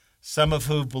 some of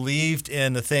whom believed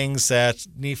in the things that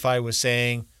Nephi was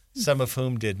saying, some of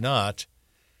whom did not.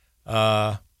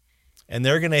 And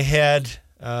they're going to head,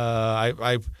 my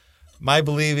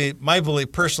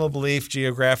personal belief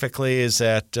geographically is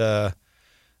that the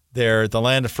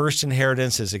land of first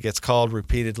inheritance, as it gets called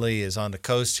repeatedly, is on the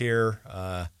coast here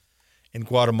in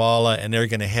Guatemala, and they're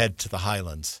going to head to the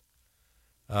highlands.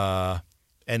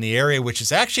 And the area which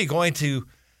is actually going to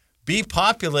be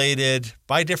populated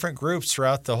by different groups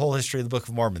throughout the whole history of the Book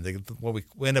of Mormon, what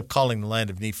we end up calling the land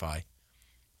of Nephi,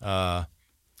 and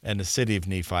the city of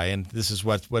Nephi. And this is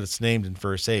what it's named in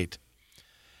verse 8.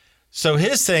 So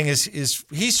his thing is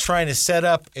he's trying to set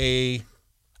up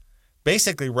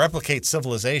basically replicate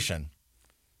civilization.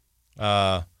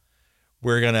 We're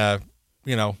going to,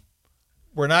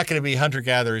 we're not going to be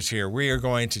hunter-gatherers here. We are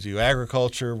going to do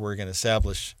agriculture. We're going to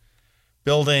establish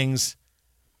buildings.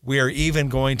 We are even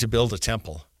going to build a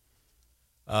temple.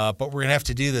 But we're going to have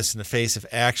to do this in the face of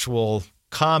actual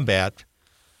combat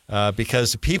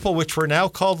because the people which were now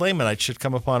called Lamanites should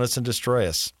come upon us and destroy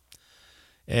us.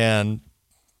 And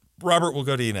Robert, we'll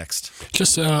go to you next.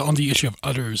 Just on the issue of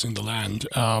others in the land,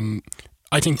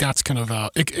 I think that's kind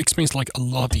of it explains like a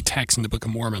lot of the text in the Book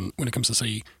of Mormon when it comes to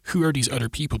say who are these other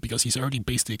people, because he's already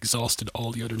basically exhausted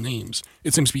all the other names.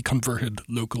 It seems to be converted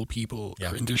local people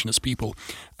or indigenous people.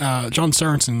 John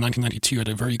Sorensen in 1992 had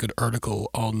a very good article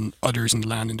on others in the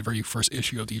land in the very first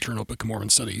issue of the Eternal Book of Mormon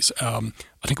Studies. I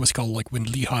think it was called like When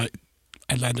Lehi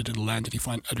landed in the land, did he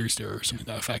find others there or something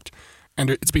to that effect? And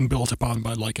it's been built upon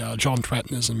by like John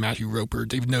Tretnes and Matthew Roper.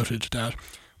 They've noted that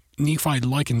Nephi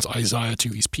likens Isaiah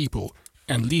to his people,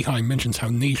 and Lehi mentions how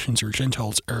nations or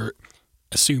Gentiles are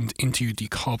assumed into the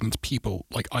covenant people,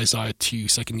 like Isaiah 2,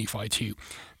 2 Nephi 2,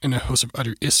 and a host of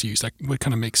other issues that would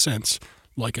kind of make sense,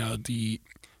 like the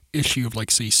issue of,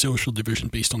 like, say, social division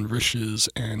based on riches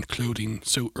and clothing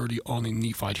so early on in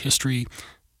Nephite history,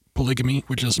 polygamy,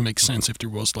 which doesn't make sense if there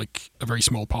was, like, a very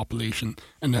small population,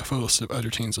 and a host of other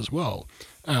things as well.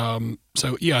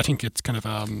 So, yeah, I think it's kind of,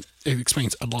 it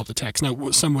explains a lot of the text.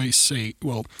 Now, some ways say,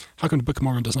 well, how come the Book of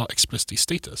Mormon does not explicitly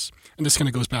state this? And this kind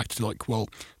of goes back to, like, well,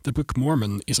 the Book of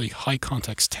Mormon is a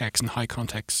high-context text and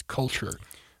high-context culture.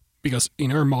 Because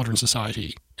in our modern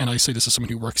society, and I say this as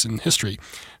someone who works in history,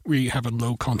 we have a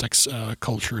low-context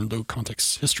culture and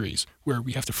low-context histories where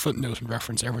we have to footnote and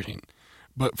reference everything.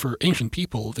 But for ancient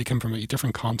people, they come from a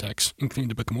different context, including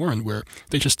the Book of Mormon, where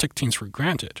they just took things for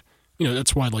granted. You know,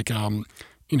 that's why, like,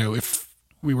 you know, if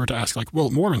we were to ask, like, well,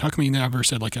 Mormon, how come you never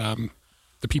said, like,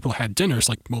 the people had dinners?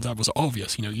 Like, well, that was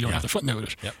obvious. You know, you don't have to footnote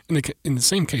it. Yep. In the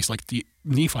same case, like, the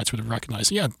Nephites would have recognized,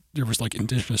 yeah, there was, like,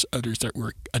 indigenous others that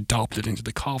were adopted into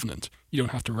the covenant. You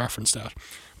don't have to reference that.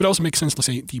 But it also makes sense to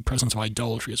say the presence of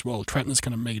idolatry as well. Trenton has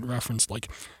kind of made reference, like,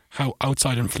 how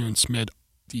outside influence made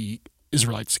the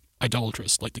Israelites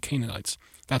idolatrous, like the Canaanites.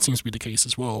 That seems to be the case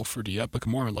as well for the Book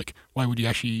of Mormon. Like, why would you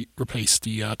actually replace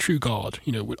the true God,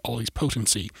 you know, with all his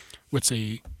potency, with,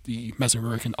 say, the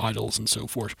Mesoamerican idols and so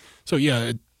forth? So,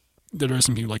 yeah, there is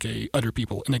something like other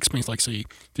people, and it explains, like, say,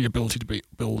 the ability to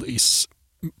build a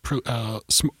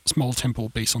small temple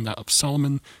based on that of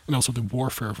Solomon, and also the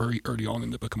warfare very early on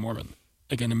in the Book of Mormon.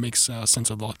 Again, it makes sense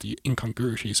of a lot of the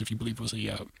incongruities if you believe it was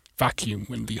a vacuum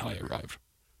when Lehi arrived.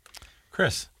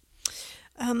 Chris?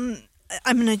 I'm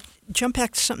going to jump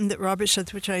back to something that Robert said,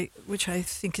 which I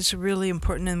think is really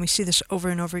important, and we see this over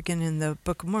and over again in the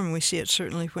Book of Mormon. We see it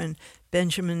certainly when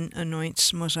Benjamin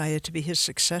anoints Mosiah to be his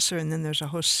successor, and then there's a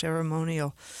whole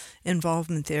ceremonial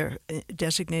involvement there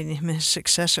designating him his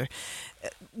successor.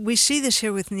 We see this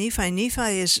here with Nephi.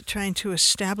 Nephi is trying to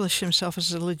establish himself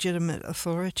as a legitimate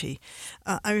authority.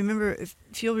 I remember, if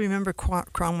you'll remember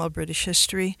Cromwell British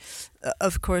history,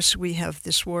 of course we have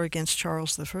this war against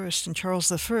Charles I, and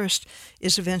Charles I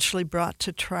is eventually brought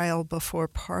to trial before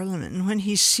Parliament. And when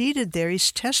he's seated there,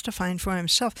 he's testifying for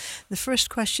himself. The first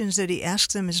questions that he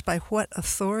asks them is, by what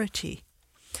authority?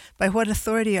 By what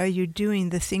authority are you doing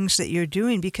the things that you're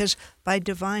doing? Because by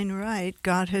divine right,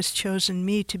 God has chosen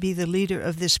me to be the leader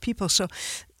of this people. So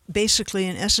basically,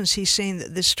 in essence, he's saying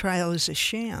that this trial is a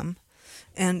sham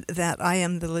and that I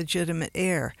am the legitimate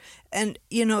heir. And,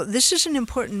 you know, this is an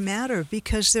important matter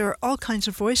because there are all kinds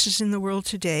of voices in the world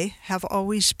today, have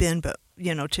always been, but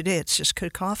you know, today it's just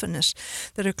cacophonous,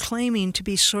 that are claiming to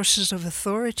be sources of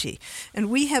authority.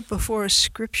 And we have before us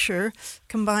Scripture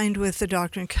combined with the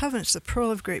Doctrine and Covenants, the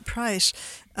pearl of great price,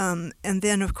 and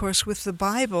then, of course, with the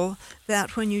Bible,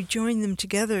 that when you join them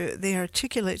together, they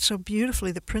articulate so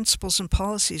beautifully the principles and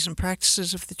policies and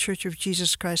practices of the Church of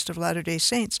Jesus Christ of Latter-day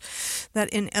Saints that,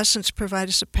 in essence, provide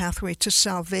us a pathway to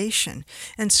salvation.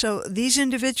 And so these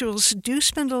individuals do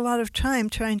spend a lot of time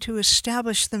trying to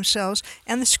establish themselves,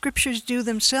 and the Scriptures do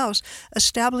themselves,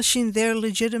 establishing their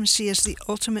legitimacy as the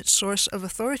ultimate source of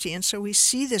authority. And so we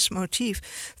see this motif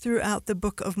throughout the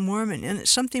Book of Mormon, and it's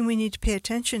something we need to pay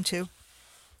attention to.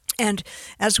 And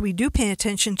as we do pay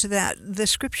attention to that, the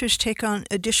Scriptures take on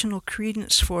additional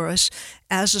credence for us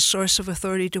as a source of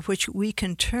authority to which we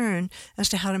can turn as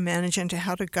to how to manage and to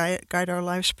how to guide our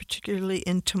lives, particularly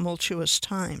in tumultuous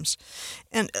times.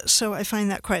 And so I find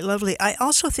that quite lovely. I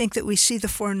also think that we see the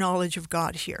foreknowledge of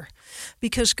God here,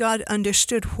 because God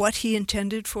understood what he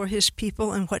intended for his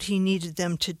people and what he needed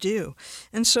them to do.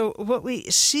 And so what we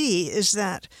see is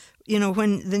that,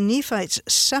 when the Nephites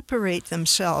separate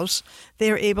themselves, they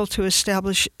are able to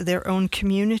establish their own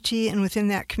community, and within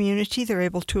that community, they're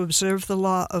able to observe the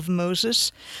law of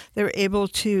Moses. They're able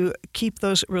to keep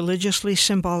those religiously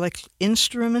symbolic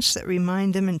instruments that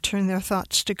remind them and turn their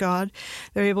thoughts to God.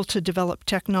 They're able to develop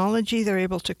technology. They're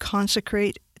able to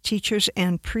consecrate teachers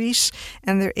and priests,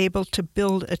 and they're able to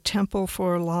build a temple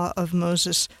for law of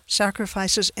Moses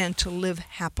sacrifices and to live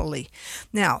happily.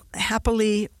 Now,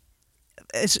 happily,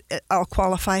 I'll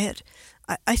qualify it.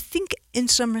 I think in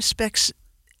some respects,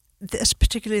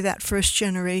 particularly that first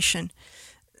generation,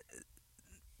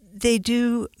 they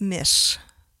do miss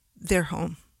their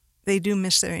home. They do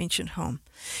miss their ancient home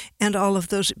and all of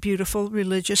those beautiful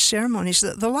religious ceremonies.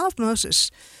 The law of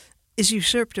Moses is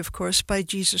usurped, of course, by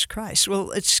Jesus Christ.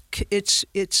 Well,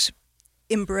 it's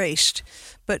embraced,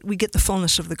 but we get the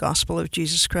fullness of the gospel of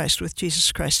Jesus Christ with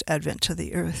Jesus Christ's advent to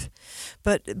the earth.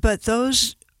 But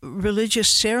those religious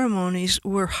ceremonies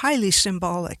were highly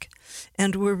symbolic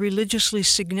and were religiously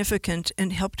significant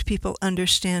and helped people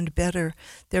understand better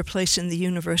their place in the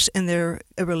universe and their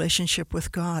relationship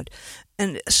with God.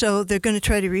 And so they're going to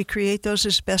try to recreate those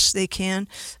as best they can,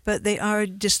 but they are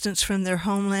distanced from their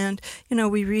homeland.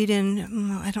 We read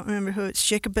in, I don't remember who it's,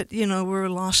 Jacob, but, we're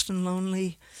lost and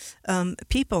lonely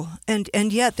people.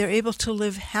 And yet they're able to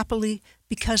live happily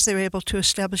because they're able to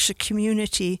establish a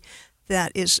community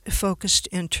that is focused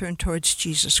and turned towards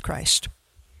Jesus Christ.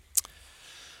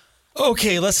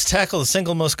 Okay, let's tackle the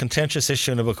single most contentious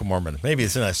issue in the Book of Mormon. Maybe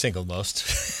it's not single most.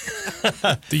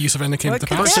 The use of Anakim to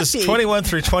power. Verses 21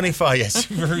 through 25,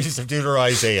 yes, use of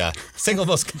Deuteronomy Isaiah. Single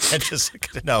most contentious.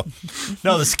 No,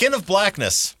 the skin of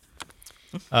blackness,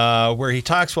 where he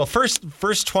talks, first,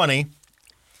 verse 20,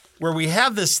 where we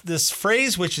have this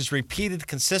phrase which is repeated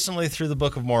consistently through the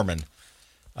Book of Mormon,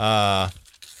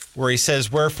 where he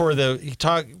says, wherefore the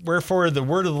word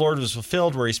of the Lord was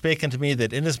fulfilled, where he spake unto me,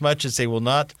 that inasmuch as they will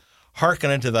not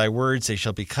hearken unto thy words, they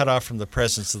shall be cut off from the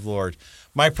presence of the Lord.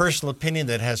 My personal opinion,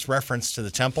 that has reference to the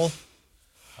temple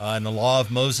and the law of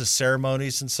Moses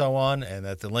ceremonies and so on, and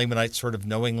that the Lamanites sort of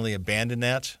knowingly abandoned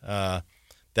that.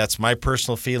 That's my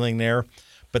personal feeling there.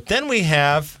 But then we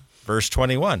have verse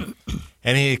 21.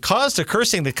 And he caused a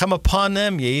cursing to come upon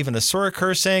them, yea, even a sore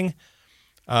cursing,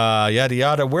 yada,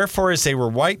 yada. Wherefore, as they were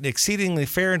white and exceedingly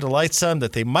fair and delightsome,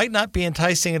 that they might not be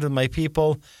enticing unto my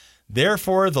people,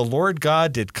 therefore the Lord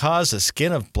God did cause a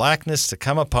skin of blackness to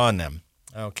come upon them.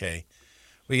 Okay.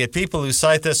 We get people who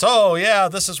cite this,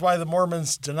 this is why the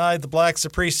Mormons denied the blacks the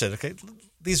priesthood. Okay,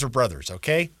 these are brothers,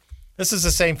 okay? This is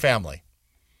the same family.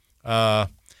 And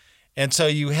so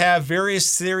you have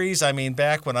various theories. I mean,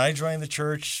 back when I joined the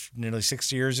church nearly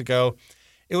 60 years ago,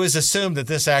 it was assumed that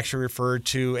this actually referred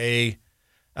to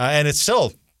and it's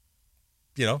still,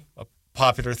 a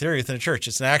popular theory within the church.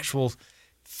 It's an actual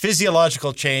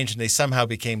physiological change, and they somehow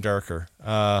became darker.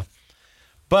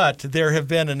 But there have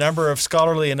been a number of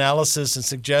scholarly analysis and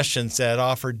suggestions that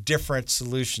offer different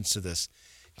solutions to this.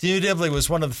 Hugh Dibley was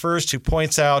one of the first who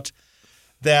points out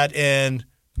that in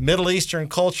Middle Eastern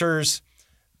cultures,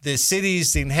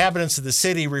 the inhabitants of the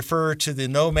city refer to the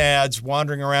nomads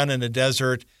wandering around in the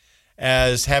desert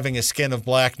as having a skin of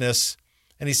blackness.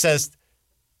 And he says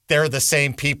they're the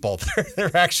same people.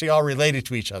 They're actually all related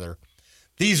to each other.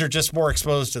 These are just more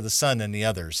exposed to the sun than the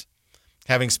others.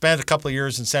 Having spent a couple of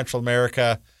years in Central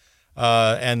America,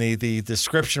 and the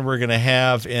description we're going to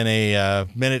have in a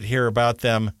minute here about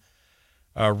them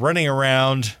running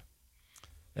around,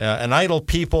 an idle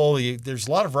people. There's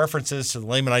a lot of references to the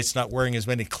Lamanites not wearing as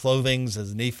many clothing as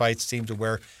the Nephites seem to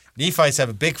wear. Nephites have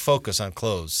a big focus on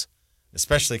clothes,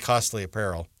 especially costly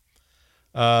apparel.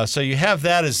 So you have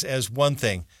that as one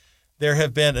thing. There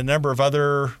have been a number of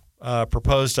other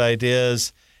proposed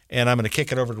ideas, and I'm going to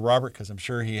kick it over to Robert because I'm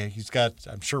sure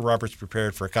I'm sure Robert's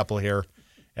prepared for a couple here,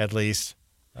 at least.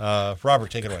 Robert,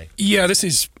 take it away. Yeah, this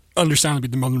is understandably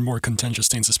the more contentious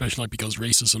things, especially because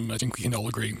racism. I think we can all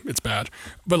agree it's bad.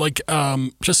 But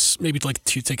just maybe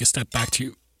to take a step back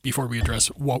before we address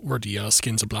what were the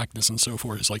skins of blackness and so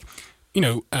forth. It's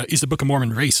is the Book of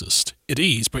Mormon racist? It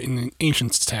is, but in an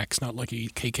ancient text, not like a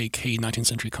KKK 19th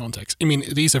century context. I mean,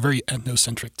 it is a very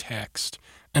ethnocentric text.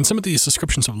 And some of these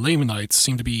descriptions of Lamanites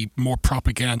seem to be more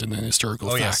propaganda than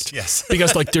historical fact. Yes.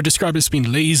 Because they're described as being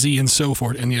lazy and so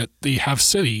forth, and yet they have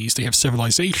cities, they have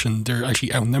civilization, they're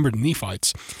actually outnumbered the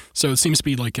Nephites. So it seems to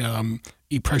be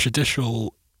a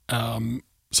prejudicial,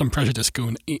 some prejudice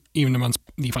going even amongst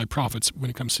Nephite prophets when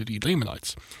it comes to the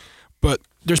Lamanites. But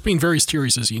there's been various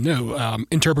theories, as you know.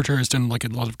 Interpreter has done a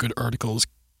lot of good articles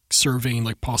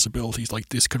surveying possibilities.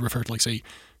 This could refer to say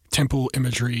temple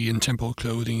imagery and temple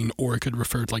clothing, or it could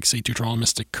refer to say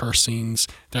Deuteronomistic cursings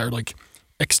that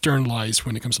are externalized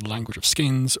when it comes to the language of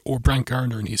skins, or Brent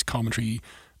Gardner in his commentary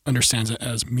understands it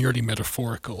as merely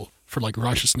metaphorical for like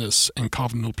righteousness and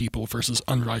covenantal people versus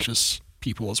unrighteous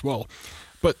people as well.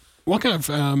 But what kind of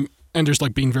and there's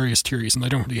like been various theories, and I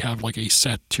don't really have like a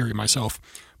set theory myself,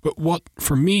 but what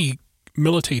for me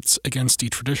militates against the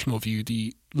traditional view,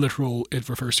 the literal, it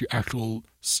refers to actual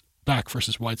black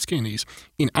versus white skin, is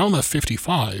in Alma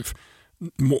 55,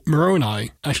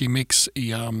 Moroni actually makes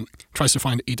tries to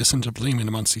find a descendant of layman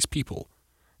amongst these people,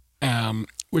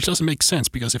 which doesn't make sense,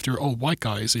 because if they're all white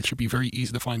guys, it should be very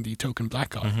easy to find the token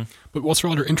black guy. Mm-hmm. But what's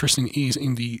rather interesting is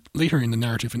later in the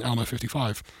narrative in Alma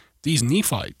 55, these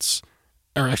Nephites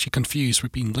are actually confused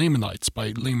with being Lamanites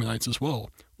by Lamanites as well,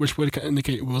 which would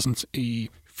indicate it wasn't a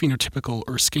phenotypical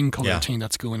or skin color thing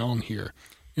that's going on here.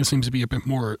 It seems to be a bit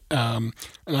more, and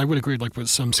I would agree like with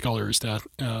some scholars that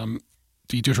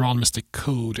the Deuteronomistic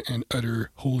code and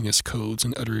other holiness codes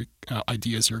and other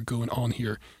ideas are going on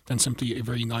here than simply a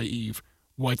very naive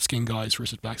white skin guys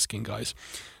versus black skin guys.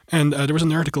 And there was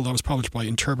an article that was published by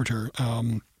Interpreter,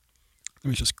 let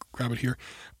me just grab it here,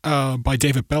 by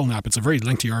David Belknap. It's a very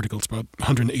lengthy article. It's about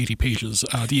 180 pages.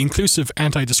 The Inclusive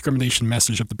Anti-Discrimination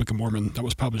Message of the Book of Mormon, that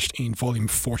was published in volume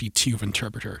 42 of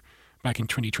Interpreter back in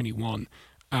 2021.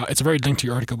 It's a very lengthy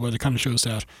article, but it kind of shows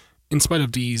that in spite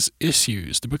of these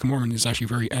issues, the Book of Mormon is actually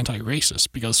very anti-racist,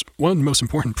 because one of the most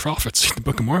important prophets in the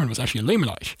Book of Mormon was actually a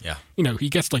Lamanite. Yeah. You know, he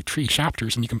gets like 3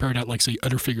 chapters, and you compare that, like, say,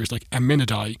 other figures like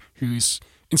Aminadai, who's,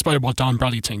 in spite of what Don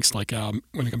Bradley thinks, like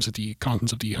when it comes to the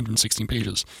contents of the 116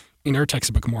 pages, in our text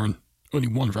of the Book of Mormon, only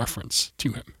one reference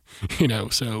to him. You know,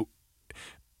 so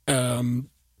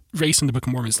race in the Book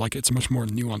of Mormon is like, it's a much more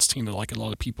nuanced thing than like a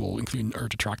lot of people, including our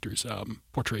detractors,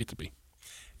 portray it to be.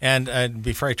 And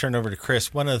before I turn over to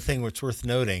Chris, one other thing that's worth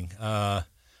noting,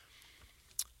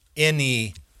 in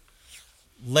the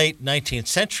late 19th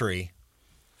century,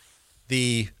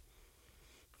 the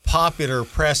popular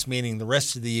press, meaning the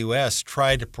rest of the U.S.,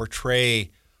 tried to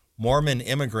portray Mormon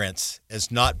immigrants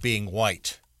as not being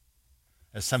white,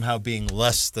 as somehow being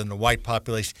less than the white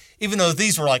population, even though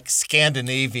these were like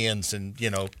Scandinavians and, you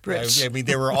know, Brits. I mean,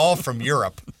 they were all from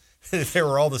Europe. They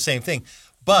were all the same thing.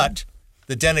 But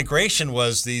the denigration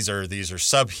was these are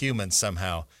subhuman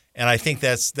somehow. And I think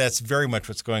that's very much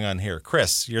what's going on here.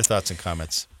 Chris, your thoughts and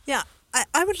comments. Yeah,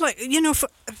 I would like, you know,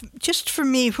 just for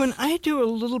me, when I do a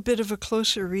little bit of a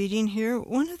closer reading here,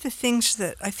 one of the things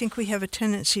that I think we have a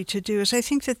tendency to do is I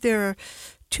think that there are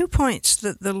 2 points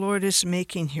that the Lord is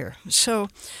making here. So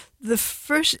the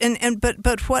first,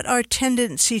 but what our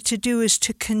tendency to do is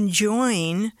to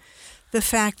conjoin the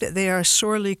fact that they are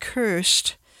sorely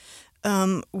cursed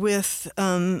with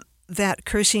that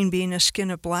cursing being a skin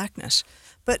of blackness.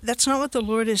 But that's not what the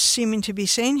Lord is seeming to be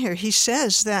saying here. He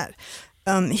says that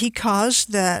he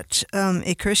caused that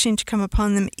a cursing to come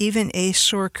upon them, even a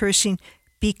sore cursing,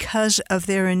 because of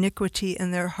their iniquity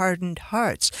and their hardened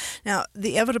hearts. Now,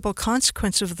 the inevitable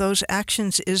consequence of those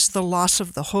actions is the loss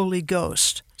of the Holy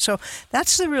Ghost. So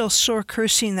that's the real sore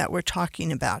cursing that we're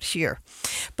talking about here.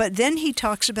 But then he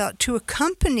talks about to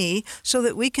accompany so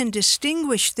that we can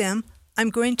distinguish them, I'm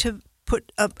going to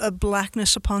put a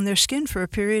blackness upon their skin for a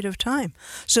period of time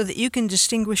so that you can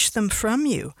distinguish them from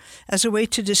you as a way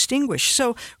to distinguish.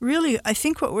 So really, I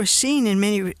think what we're seeing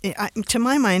to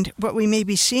my mind, what we may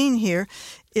be seeing here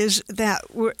is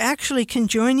that we're actually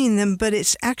conjoining them, but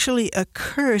it's actually a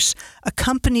curse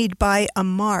accompanied by a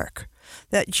mark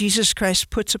that Jesus Christ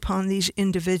puts upon these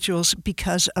individuals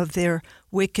because of their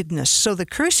wickedness. So the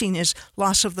cursing is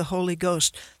loss of the Holy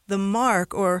Ghost. The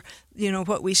mark, or, you know,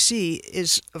 what we see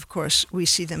is, of course, we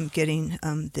see them getting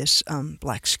this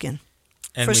black skin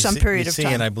for some period of time.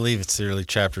 And I believe it's the early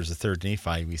chapters of 3rd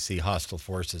Nephi, we see hostile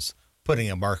forces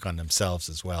putting a mark on themselves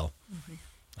as well.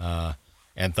 Mm-hmm.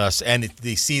 And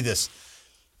they see this,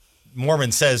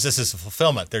 Mormon says this is a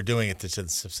fulfillment. They're doing it to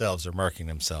themselves. They're marking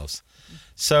themselves.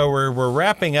 So we're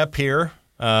wrapping up here.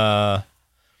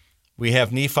 We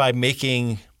have Nephi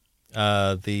making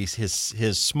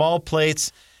his small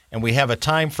plates, and we have a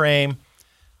time frame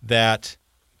that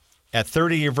at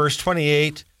verse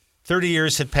 28, 30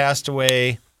 years had passed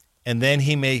away, and then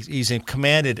he's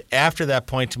commanded after that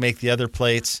point to make the other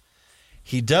plates.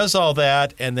 He does all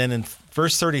that, and then in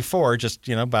verse 34, just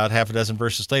about half a dozen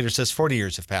verses later, says 40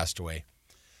 years have passed away.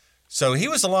 So he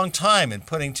was a long time in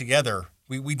putting together.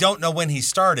 We don't know when he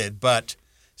started, but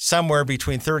somewhere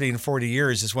between 30 and 40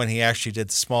 years is when he actually did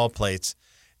the small plates.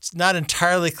 It's not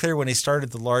entirely clear when he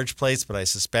started the large plates, but I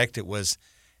suspect it was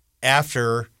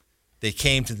after they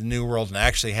came to the New World and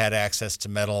actually had access to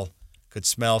metal, could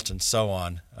smelt, and so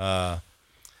on.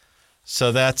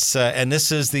 So that's, and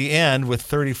this is the end with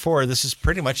 34. This is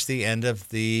pretty much the end of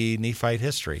the Nephite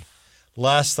history.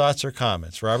 Last thoughts or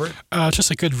comments, Robert?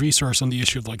 Just a good resource on the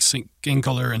issue of like skin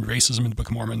color and racism in the Book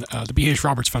of Mormon. The B.H.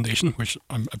 Roberts Foundation, which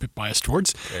I'm a bit biased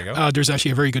towards. There you go. There's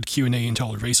actually a very good Q&A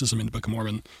entitled Racism in the Book of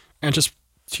Mormon. And just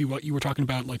to what you were talking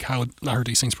about, like how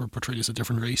Latter-day Saints were portrayed as a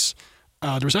different race.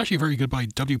 There was actually a very good by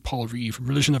W. Paul Reeve,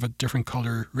 Religion of a Different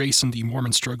Color, Race and the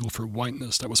Mormon Struggle for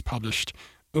Whiteness, that was published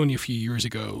only a few years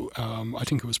ago. I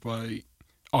think it was by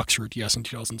Oxford, yes, in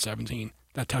 2017.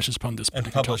 That touches upon this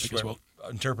particular topic as well.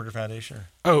 Interpreter Foundation?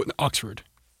 Oh, Oxford.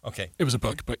 Okay. It was a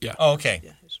book, but yeah. Oh, okay.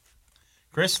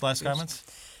 Chris, last comments?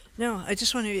 No, I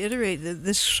just want to reiterate that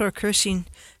this sort of cursing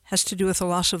has to do with the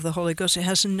loss of the Holy Ghost. It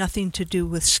has nothing to do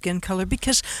with skin color,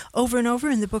 because over and over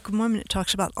in the Book of Mormon it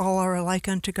talks about all are alike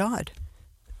unto God.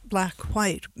 Black,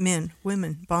 white, men,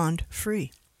 women, bond,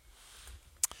 free.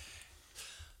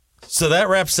 So that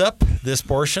wraps up this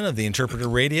portion of the Interpreter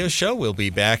Radio Show. We'll be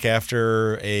back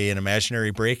after an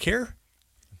imaginary break here.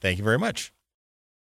 Thank you very much.